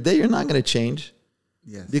things every day, you're not going to change.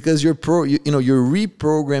 Yes. Because you're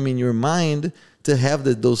reprogramming your mind to have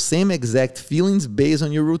those same exact feelings based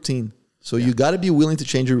on your routine. So you got to be willing to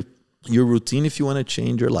change your routine if you want to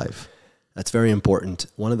change your life. That's very important.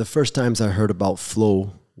 One of the first times I heard about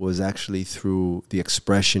flow was actually through the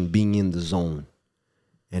expression being in the zone.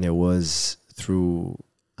 And it was through,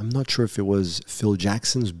 I'm not sure if it was Phil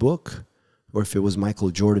Jackson's book or if it was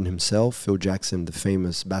Michael Jordan himself. Phil Jackson, the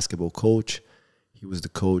famous basketball coach. He was the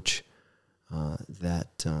coach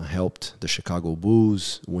that helped the Chicago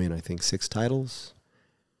Bulls win, I think, 6 titles.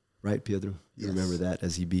 Right, Pedro? You remember that,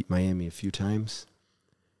 as he beat Miami a few times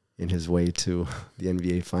in his way to the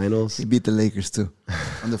NBA Finals. He beat the Lakers too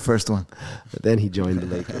on the first one. But then he joined the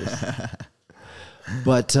Lakers.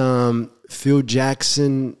 But Phil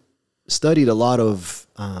Jackson studied a lot of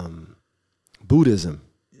Buddhism,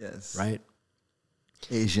 Yes. right?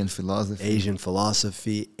 Asian philosophy. Asian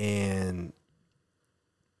philosophy. And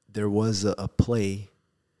there was a play,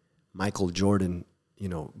 Michael Jordan,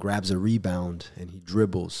 grabs a rebound and he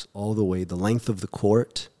dribbles all the way the length of the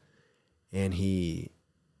court and he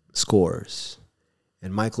scores.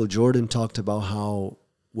 And Michael Jordan talked about how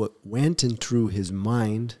what went in through his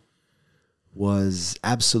mind was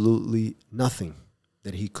absolutely nothing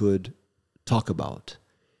that he could talk about.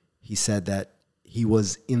 He said that he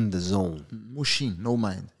was in the zone. Mushin, no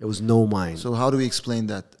mind. There was no mind. So how do we explain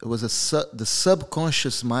that? It was the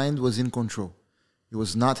subconscious mind was in control. It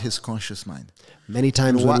was not his conscious mind. Many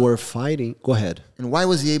times And when why- we're fighting, go ahead. And why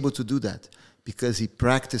was he able to do that? Because he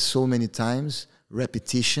practiced so many times,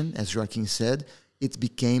 repetition, as Joaquin said, it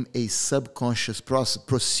became a subconscious process,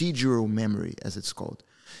 procedural memory, as it's called.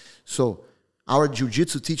 So our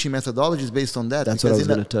jiu-jitsu teaching methodology is based on that. That's what I because was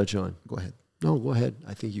in going to touch on. Go ahead. No, go ahead.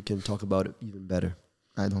 I think you can talk about it even better.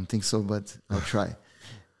 I don't think so, but I'll try.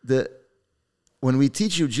 When we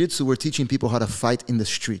teach jiu-jitsu, we're teaching people how to fight in the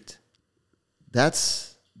street.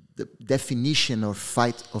 That's the definition of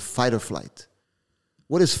fight or flight.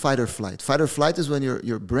 What is fight or flight? Fight or flight is when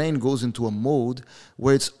your brain goes into a mode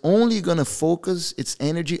where it's only going to focus its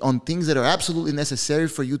energy on things that are absolutely necessary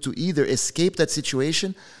for you to either escape that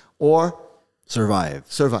situation or Survive.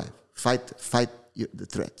 fight the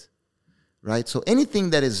threat, right? So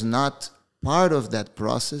anything that is not part of that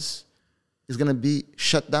process is going to be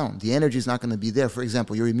shut down. The energy is not going to be there. For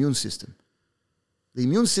example, your immune system. The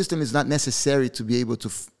immune system is not necessary to be able to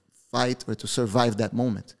fight or to survive that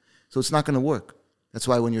moment. So it's not going to work. That's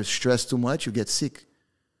why when you're stressed too much, you get sick.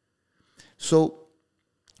 So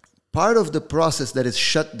part of the process that is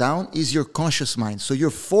shut down is your conscious mind. So you're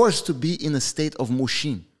forced to be in a state of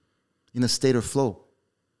mushin, in a state of flow.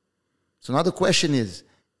 So now the question is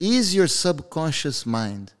is your subconscious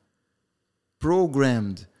mind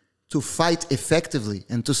programmed to fight effectively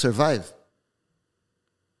and to survive?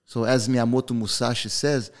 So as Miyamoto Musashi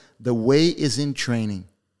says, the way is in training.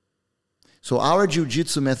 So our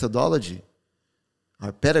jiu-jitsu methodology,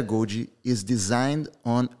 our pedagogy, is designed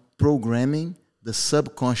on programming the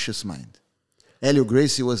subconscious mind. Hélio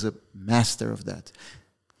Gracie was a master of that.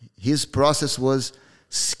 His process was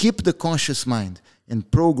skip the conscious mind and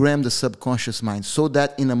program the subconscious mind so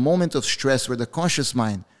that in a moment of stress where the conscious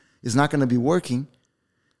mind is not going to be working,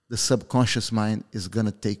 the subconscious mind is going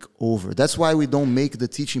to take over. That's why we don't make the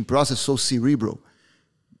teaching process so cerebral.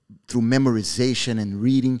 Through memorization and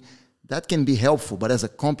reading, that can be helpful, but as a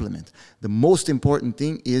complement. The most important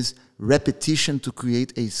thing is repetition to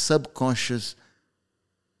create a subconscious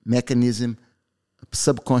mechanism, a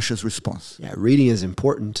subconscious response. Yeah, reading is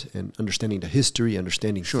important, and understanding the history,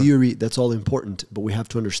 understanding theory, that's all important. But we have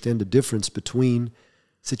to understand the difference between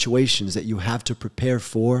situations that you have to prepare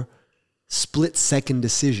for split-second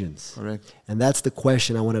decisions. Correct. And that's the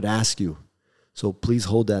question I wanted to ask you. So please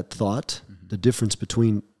hold that thought, the difference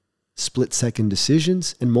between split-second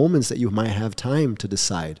decisions and moments that you might have time to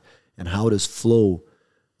decide, and how does flow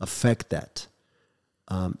affect that.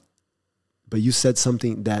 But you said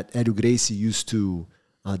something that Hélio Gracie used to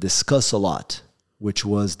discuss a lot, which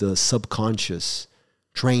was the subconscious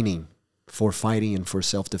training for fighting and for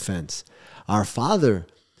self-defense. Our father,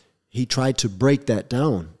 he tried to break that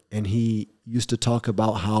down, and he used to talk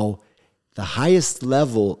about how the highest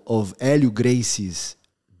level of Hélio Gracie's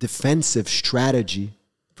defensive strategy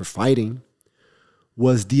for fighting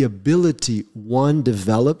was the ability, one,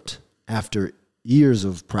 developed after years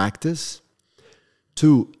of practice,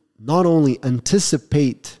 to not only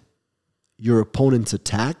anticipate your opponent's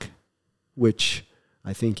attack, which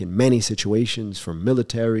I think in many situations, from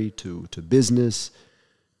military to business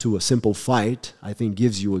to a simple fight, I think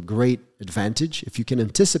gives you a great advantage. If you can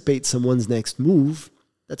anticipate someone's next move,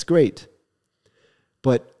 that's great.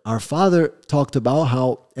 But our father talked about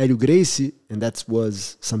how Hélio Gracie, and that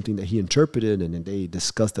was something that he interpreted, and they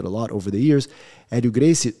discussed it a lot over the years, Hélio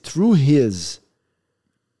Gracie, through his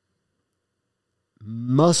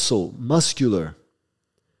muscular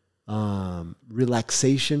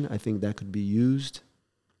relaxation, I think that could be used,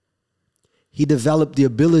 he developed the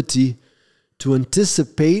ability to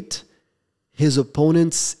anticipate his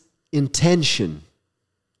opponent's intention,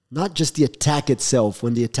 not just the attack itself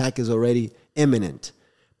when the attack is already imminent,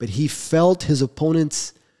 but he felt his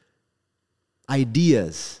opponent's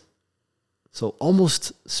ideas. So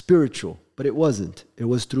almost spiritual, but it wasn't. It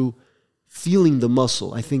was through feeling the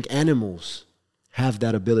muscle. I think animals have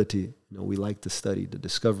that ability. You know, we like to study the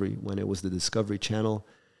Discovery, when it was the Discovery Channel,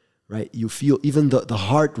 right? You feel even the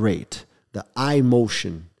heart rate, the eye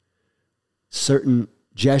motion, certain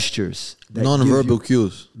gestures. Non-verbal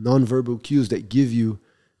cues. Non-verbal cues that give you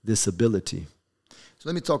this ability. So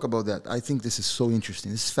let me talk about that. I think this is so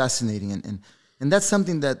interesting. This is fascinating. And that's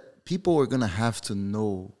something that people are going to have to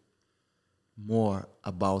know more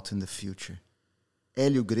about in the future.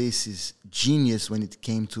 Hélio Gracie's genius when it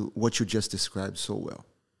came to what you just described so well.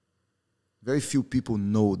 Very few people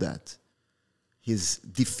know that. His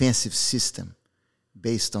defensive system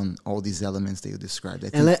based on all these elements that you described.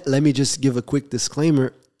 And let me just give a quick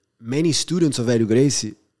disclaimer. Many students of Hélio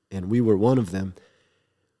Gracie, and we were one of them,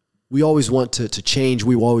 we always want to change.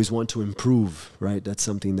 We always want to improve, right? That's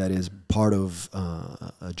something that is part of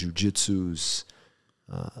jiu-jitsu's,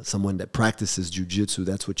 someone that practices jiu-jitsu,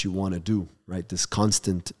 that's what you want to do, right? This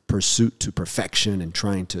constant pursuit to perfection and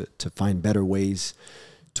trying to find better ways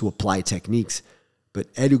to apply techniques.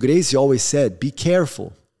 But Hélio Gracie always said, be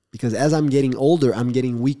careful, because as I'm getting older, I'm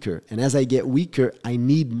getting weaker. And as I get weaker, I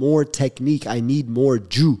need more technique. I need more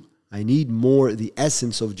jiu. I need more the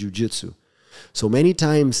essence of jiu-jitsu. So many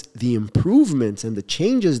times the improvements and the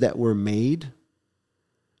changes that were made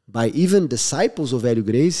by even disciples of Hélio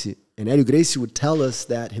Gracie, and Hélio Gracie would tell us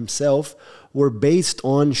that himself, were based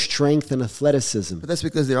on strength and athleticism. But that's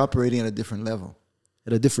because they're operating at a different level.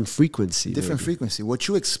 At a different frequency. Different frequency. What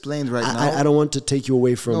you explained right now... I don't want to take you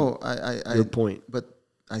away from your point. But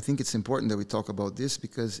I think it's important that we talk about this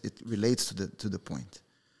because it relates to the point.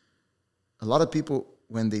 A lot of people,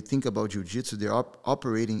 when they think about jiu-jitsu, they're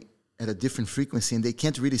operating at a different frequency, and they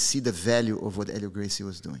can't really see the value of what Hélio Gracie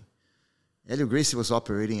was doing. Hélio Gracie was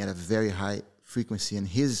operating at a very high frequency, and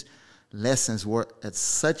his lessons were at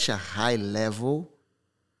such a high level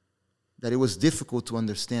that it was difficult to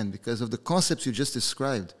understand because of the concepts you just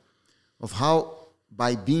described, of how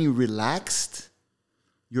by being relaxed,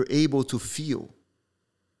 you're able to feel.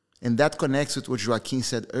 And that connects with what Joaquin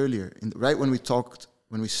said earlier. Right when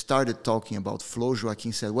we started talking about flow,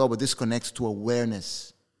 Joaquin said, well, but this connects to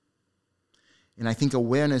awareness. And I think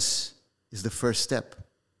awareness is the first step.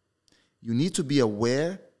 You need to be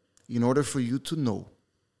aware in order for you to know.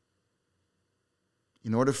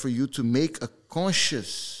 In order for you to make a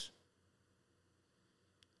conscious,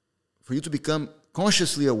 for you to become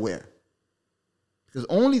consciously aware. Because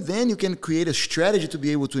only then you can create a strategy to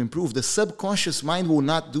be able to improve. The subconscious mind will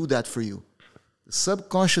not do that for you. The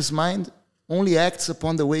subconscious mind only acts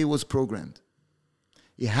upon the way it was programmed.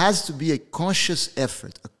 It has to be a conscious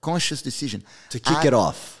effort, a conscious decision. To kick it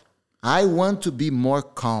off. I want to be more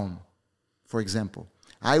calm, for example.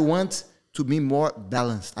 I want to be more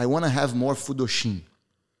balanced. I want to have more fudoshin.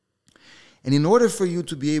 And in order for you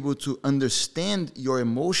to be able to understand your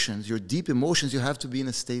emotions, your deep emotions, you have to be in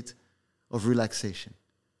a state of relaxation.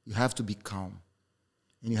 You have to be calm.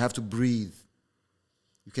 And you have to breathe.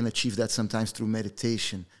 You can achieve that sometimes through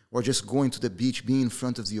meditation or just going to the beach, being in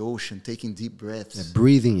front of the ocean, taking deep breaths. Yeah,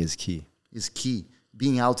 breathing is key. Is key.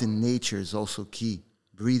 Being out in nature is also key.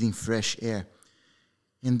 Breathing fresh air.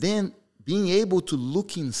 And then being able to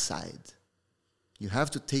look inside. You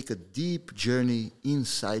have to take a deep journey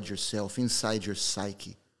inside yourself, inside your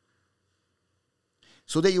psyche.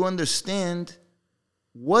 So that you understand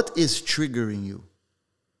what is triggering you.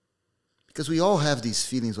 Because we all have these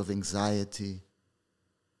feelings of anxiety.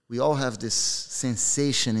 We all have this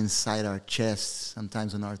sensation inside our chest,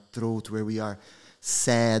 sometimes in our throat, where we are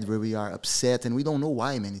sad, where we are upset, and we don't know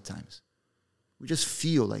why many times. We just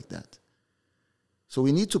feel like that. So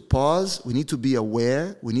we need to pause, we need to be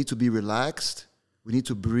aware, we need to be relaxed, we need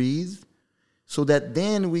to breathe, so that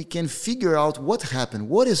then we can figure out what happened,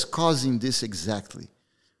 what is causing this exactly.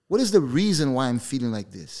 What is the reason why I'm feeling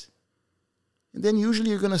like this? And then usually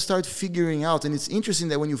you're going to start figuring out. And it's interesting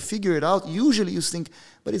that when you figure it out, usually you think,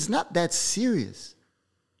 but it's not that serious.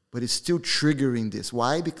 But it's still triggering this.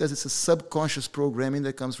 Why? Because it's a subconscious programming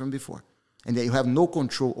that comes from before. And that you have no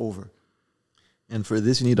control over. And for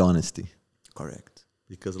this, you need honesty. Correct.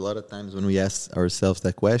 Because a lot of times when we ask ourselves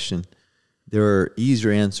that question, there are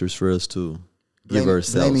easier answers for us to give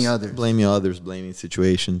ourselves. Blaming others. Blaming others, blaming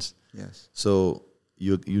situations. Yes. So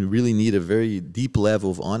you really need a very deep level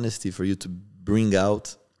of honesty for you to bring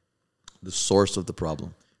out the source of the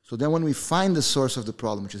problem. So then when we find the source of the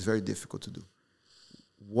problem, which is very difficult to do,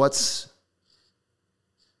 what's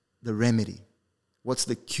the remedy? What's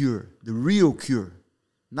the cure? The real cure?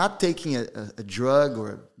 Not taking a drug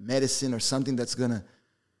or a medicine or something that's going to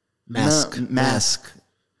mask.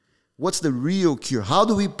 What's the real cure? How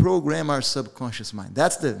do we program our subconscious mind?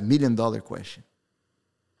 That's the $1 million question.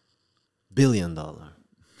 $1 billion.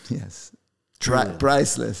 Yes.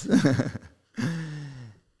 Priceless.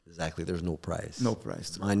 Exactly. There's no price. No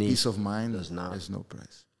price. Money, peace of mind, does not there's no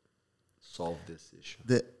price. solve this issue.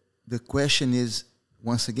 The question is,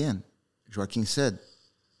 once again, Joaquin said,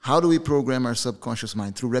 how do we program our subconscious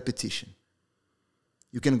mind? Through repetition.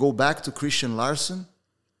 You can go back to Christian Larson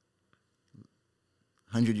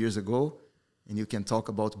 100 years ago, and you can talk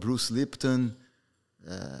about Bruce Lipton,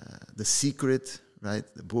 The Secret, right?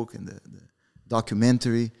 The book and the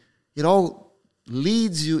documentary. It all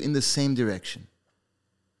leads you in the same direction.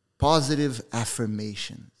 Positive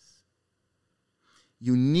affirmations.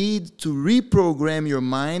 You need to reprogram your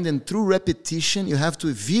mind, and through repetition, you have to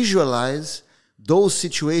visualize those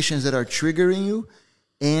situations that are triggering you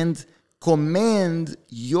and command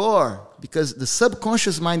because the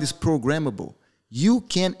subconscious mind is programmable. You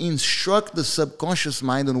can instruct the subconscious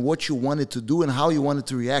mind on what you want it to do and how you want it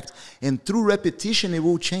to react. And through repetition, it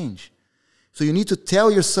will change. So you need to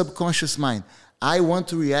tell your subconscious mind, I want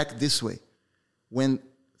to react this way. When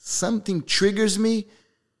something triggers me,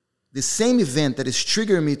 the same event that is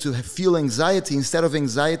triggering me to feel anxiety, instead of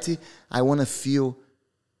anxiety, I want to feel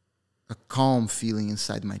a calm feeling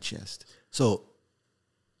inside my chest. So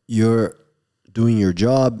you're doing your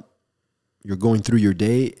job, you're going through your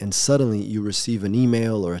day, and suddenly you receive an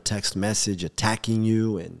email or a text message attacking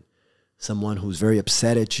you, and someone who's very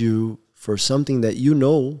upset at you for something that you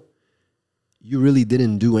know you really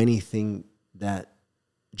didn't do anything that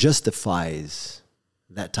justifies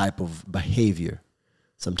that type of behavior.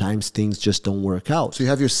 Sometimes things just don't work out. So you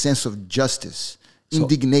have your sense of justice,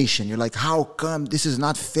 indignation. You're like, how come this is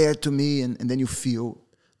not fair to me? And then you feel...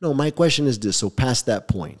 No, my question is this. So past that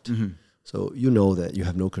point, so you know that you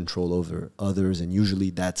have no control over others, and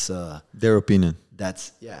usually that's... Their opinion.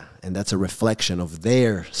 And that's a reflection of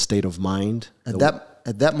their state of mind.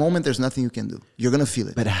 At that moment, there's nothing you can do. You're going to feel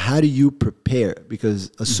it. But how do you prepare?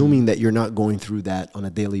 Because assuming that you're not going through that on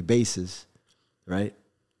a daily basis, right?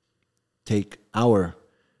 Take our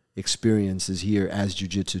experiences here as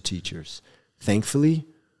jiu-jitsu teachers. Thankfully,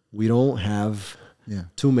 we don't have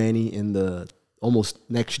too many in the almost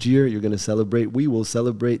next year. You're going to celebrate. We will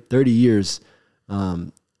celebrate 30 years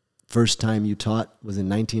First time you taught was in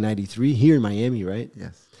 1993 here in Miami, right?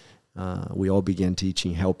 Yes. We all began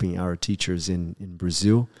teaching, helping our teachers in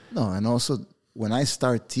Brazil. No, and also when I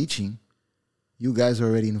start teaching, you guys are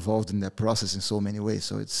already involved in that process in so many ways.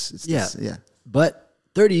 So it's Yeah. this, yeah. But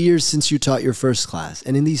 30 years since you taught your first class.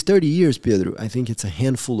 And in these 30 years, Pedro, I think it's a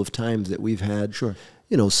handful of times that we've had, Sure.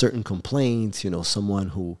 certain complaints, someone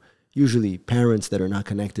who, usually parents that are not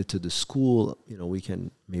connected to the school, we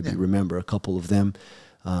can maybe remember a couple of them.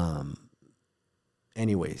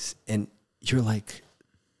 Anyways, and you're like,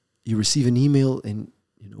 you receive an email and,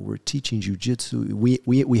 we're teaching jiu-jitsu.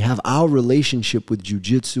 We have our relationship with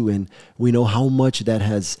jiu-jitsu, and we know how much that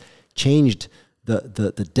has changed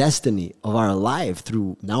the destiny of our life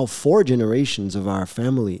through now 4 generations of our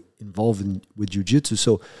family involved with jiu-jitsu.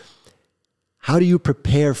 So how do you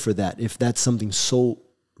prepare for that if that's something so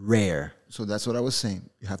rare? So that's what I was saying.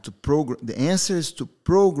 You have to program. The answer is to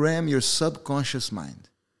program your subconscious mind.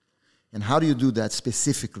 And how do you do that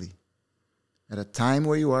specifically? At a time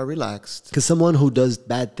where you are relaxed. Because someone who does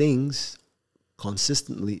bad things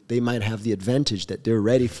consistently, they might have the advantage that they're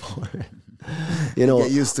ready for it.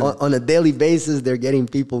 Get used to it. On a daily basis, they're getting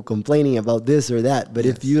people complaining about this or that. But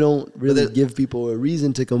if you don't really give people a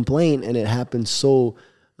reason to complain, and it happens so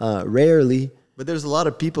rarely. But there's a lot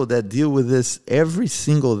of people that deal with this every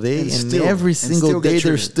single day, and still- every and single still get day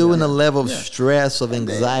they're triggered. still in a Yeah. level of stress, of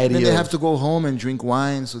anxiety. And then they of- have to go home and drink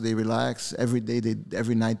wine, so they relax every day.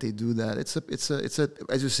 Every night they do that. It's a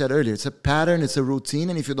as you said earlier, it's a pattern, it's a routine,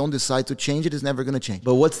 and if you don't decide to change it, it's never going to change.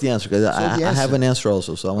 But what's the answer? Because the I have answer- an answer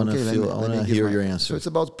also, so I want to Okay, feel. I want to give hear mine. your So answer. it's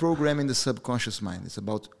about programming the subconscious mind. It's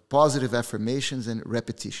about positive affirmations and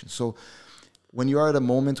repetition. So when you are at a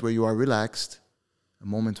moment where you are relaxed, a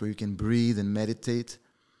moment where you can breathe and meditate,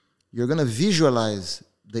 you're going to visualize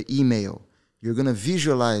the email. You're going to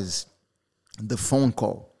visualize the phone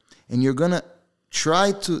call. And you're going to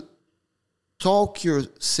try to talk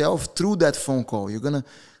yourself through that phone call. You're going to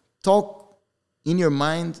talk in your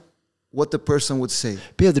mind what the person would say.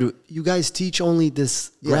 Pedro, you guys teach only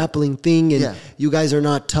this grappling thing, and you guys are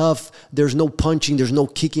not tough. There's no punching. There's no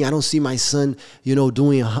kicking. I don't see my son,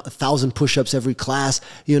 doing 1,000 push-ups every class.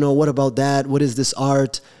 What about that? What is this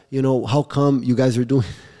art? How come you guys are doing...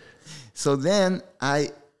 So then I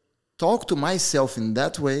talk to myself in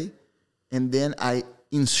that way, and then I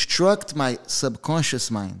instruct my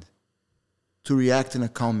subconscious mind to react in a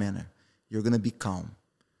calm manner. You're going to be calm.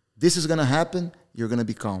 This is going to happen, you're going to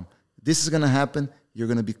be calm. This is going to happen, you're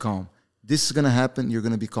going to be calm. This is going to happen, you're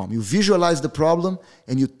going to be calm. You visualize the problem,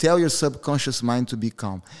 and you tell your subconscious mind to be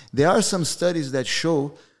calm. There are some studies that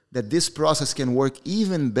show that this process can work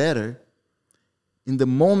even better in the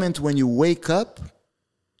moment when you wake up.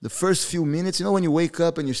 The first few minutes, when you wake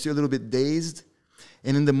up and you're still a little bit dazed,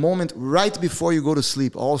 and in the moment right before you go to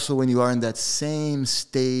sleep, also when you are in that same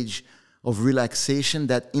stage of relaxation,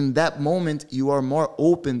 that in that moment you are more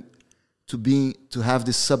open to have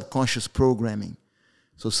this subconscious programming.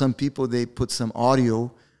 So some people, they put some audio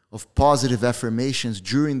of positive affirmations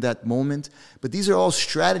during that moment, but these are all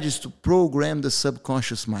strategies to program the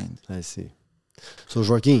subconscious mind. I see. So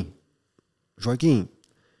Joaquin,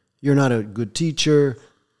 you're not a good teacher.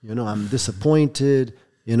 I'm disappointed.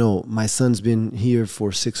 My son's been here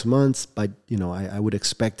for 6 months, but, I would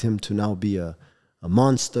expect him to now be a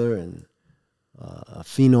monster and a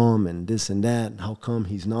phenom and this and that. How come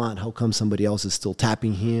he's not? How come somebody else is still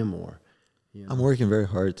tapping him? I'm working very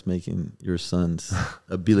hard to making your son's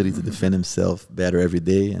ability to defend himself better every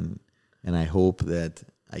day, and I hope that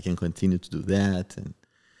I can continue to do that.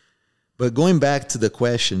 But going back to the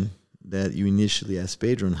question that you initially asked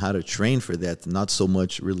Pedro on how to train for that, not so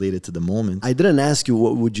much related to the moment. I didn't ask you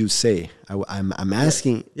what would you say. I'm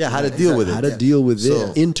asking how to deal with it. How to deal with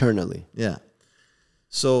it internally. Yeah.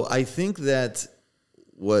 So I think that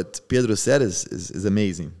what Pedro said is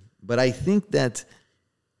amazing. But I think that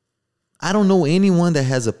I don't know anyone that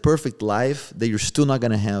has a perfect life that you're still not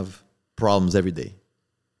going to have problems every day.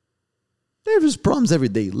 There's problems every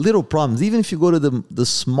day, little problems. Even if you go to the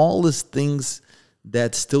smallest things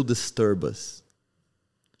that still disturb us.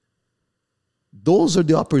 Those are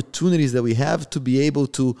the opportunities that we have to be able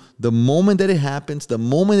to, the moment that it happens, the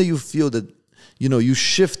moment that you feel that, you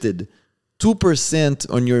shifted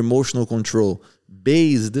 2% on your emotional control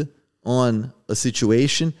based on a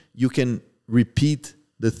situation, you can repeat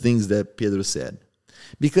the things that Pedro said.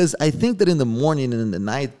 Because I think that in the morning and in the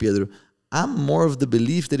night, Pedro, I'm more of the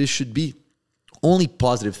belief that it should be only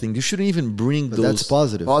positive things. You shouldn't even bring those. That's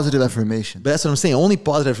positive. Positive affirmation. But that's what I'm saying. Only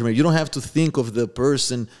positive affirmation. You don't have to think of the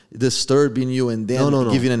person disturbing you and then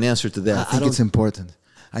give you an answer to that. I think it's important.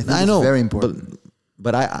 I think it's very important.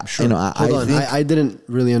 But I sure. you know, I Hold on, think I didn't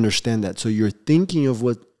really understand that. So you're thinking of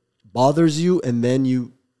what bothers you, and then you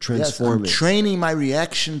Yes, transform I'm it. training my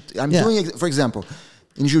reaction. I'm Yeah. doing it, for example,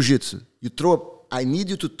 in jiu-jitsu, I need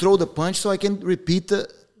you to throw the punch so I can repeat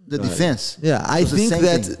the defense. yeah, I It's the think same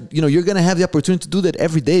that thing. you know you're gonna have the opportunity to do that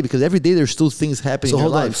every day because every day there's still things happening So in your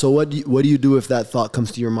hold on. life. So what do you do if that thought comes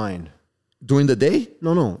to your mind? During the day.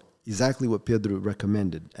 No. Exactly what Pedro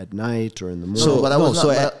recommended at night or in the morning. So but I was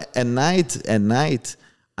not- at night,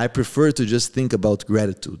 I prefer to just think about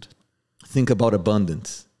gratitude, think about abundance,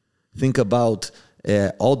 think about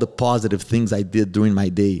all the positive things I did during my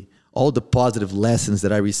day, all the positive lessons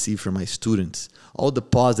that I received from my students, all the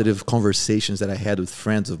positive conversations that I had with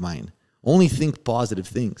friends of mine. Only think positive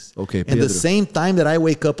things. Okay, And Pedro. the same time that I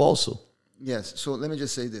wake up also. Yes, so let me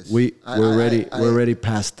just say this. We're I- already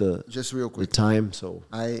past the just real quick. time. So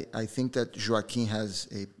I think that Joaquin has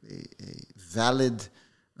a valid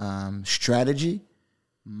strategy.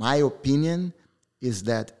 My opinion is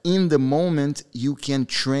that in the moment you can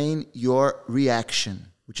train your reaction,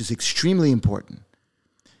 which is extremely important,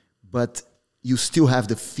 but you still have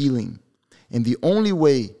the feeling. And the only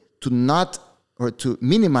way to not or to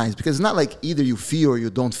minimize, because it's not like either you feel or you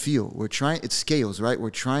don't feel. It's scales, right? We're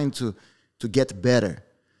trying to get better.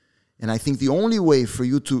 And I think the only way for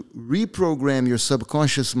you to reprogram your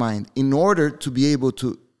subconscious mind in order to be able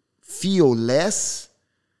to feel less,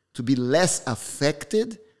 to be less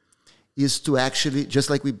affected, is to actually, just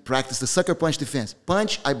like we practice the sucker punch defense,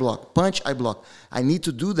 punch, I block, punch, I block. I need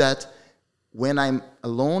to do that when I'm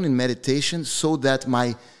alone in meditation so that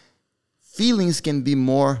my feelings can be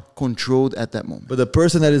more controlled at that moment. But the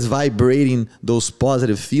person that is vibrating those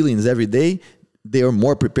positive feelings every day, they are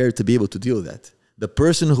more prepared to be able to deal with that. The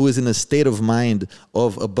person who is in a state of mind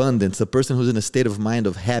of abundance, the person who's in a state of mind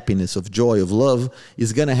of happiness, of joy, of love,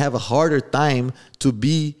 is going to have a harder time to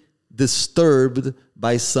be disturbed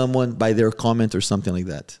by someone, by their comment or something like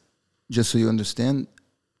that. Just so you understand,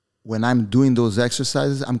 when I'm doing those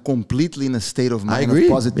exercises, I'm completely in a state of mind agree.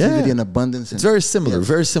 of positivity Yeah. and abundance. It's and very similar, yes,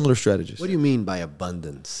 very similar strategies. what do you mean by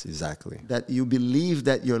abundance exactly? that you believe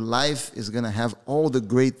that your life is going to have all the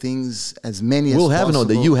great things, as many We'll as have, possible.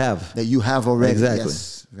 no, that you have. That you have already. Exactly.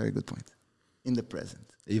 Yes, very good point. In the present.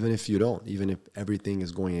 Even if you don't, even if everything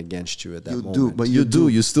is going against you at that You moment. do, but You do,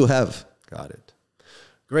 you still have. Got it.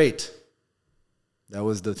 Great. That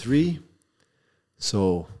was the three.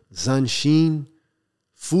 So Zanshin,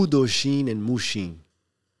 Fudoshin, and Mushin.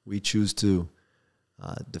 We choose to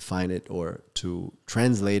define it or to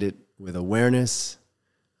translate it with awareness,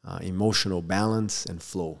 emotional balance, and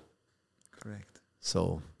flow. Correct.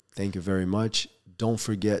 So thank you very much. Don't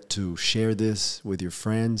forget to share this with your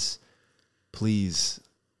friends. Please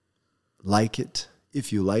like it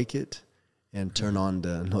if you like it and turn on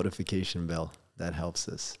the notification bell. That helps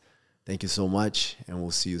us. Thank you so much, and we'll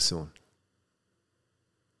see you soon.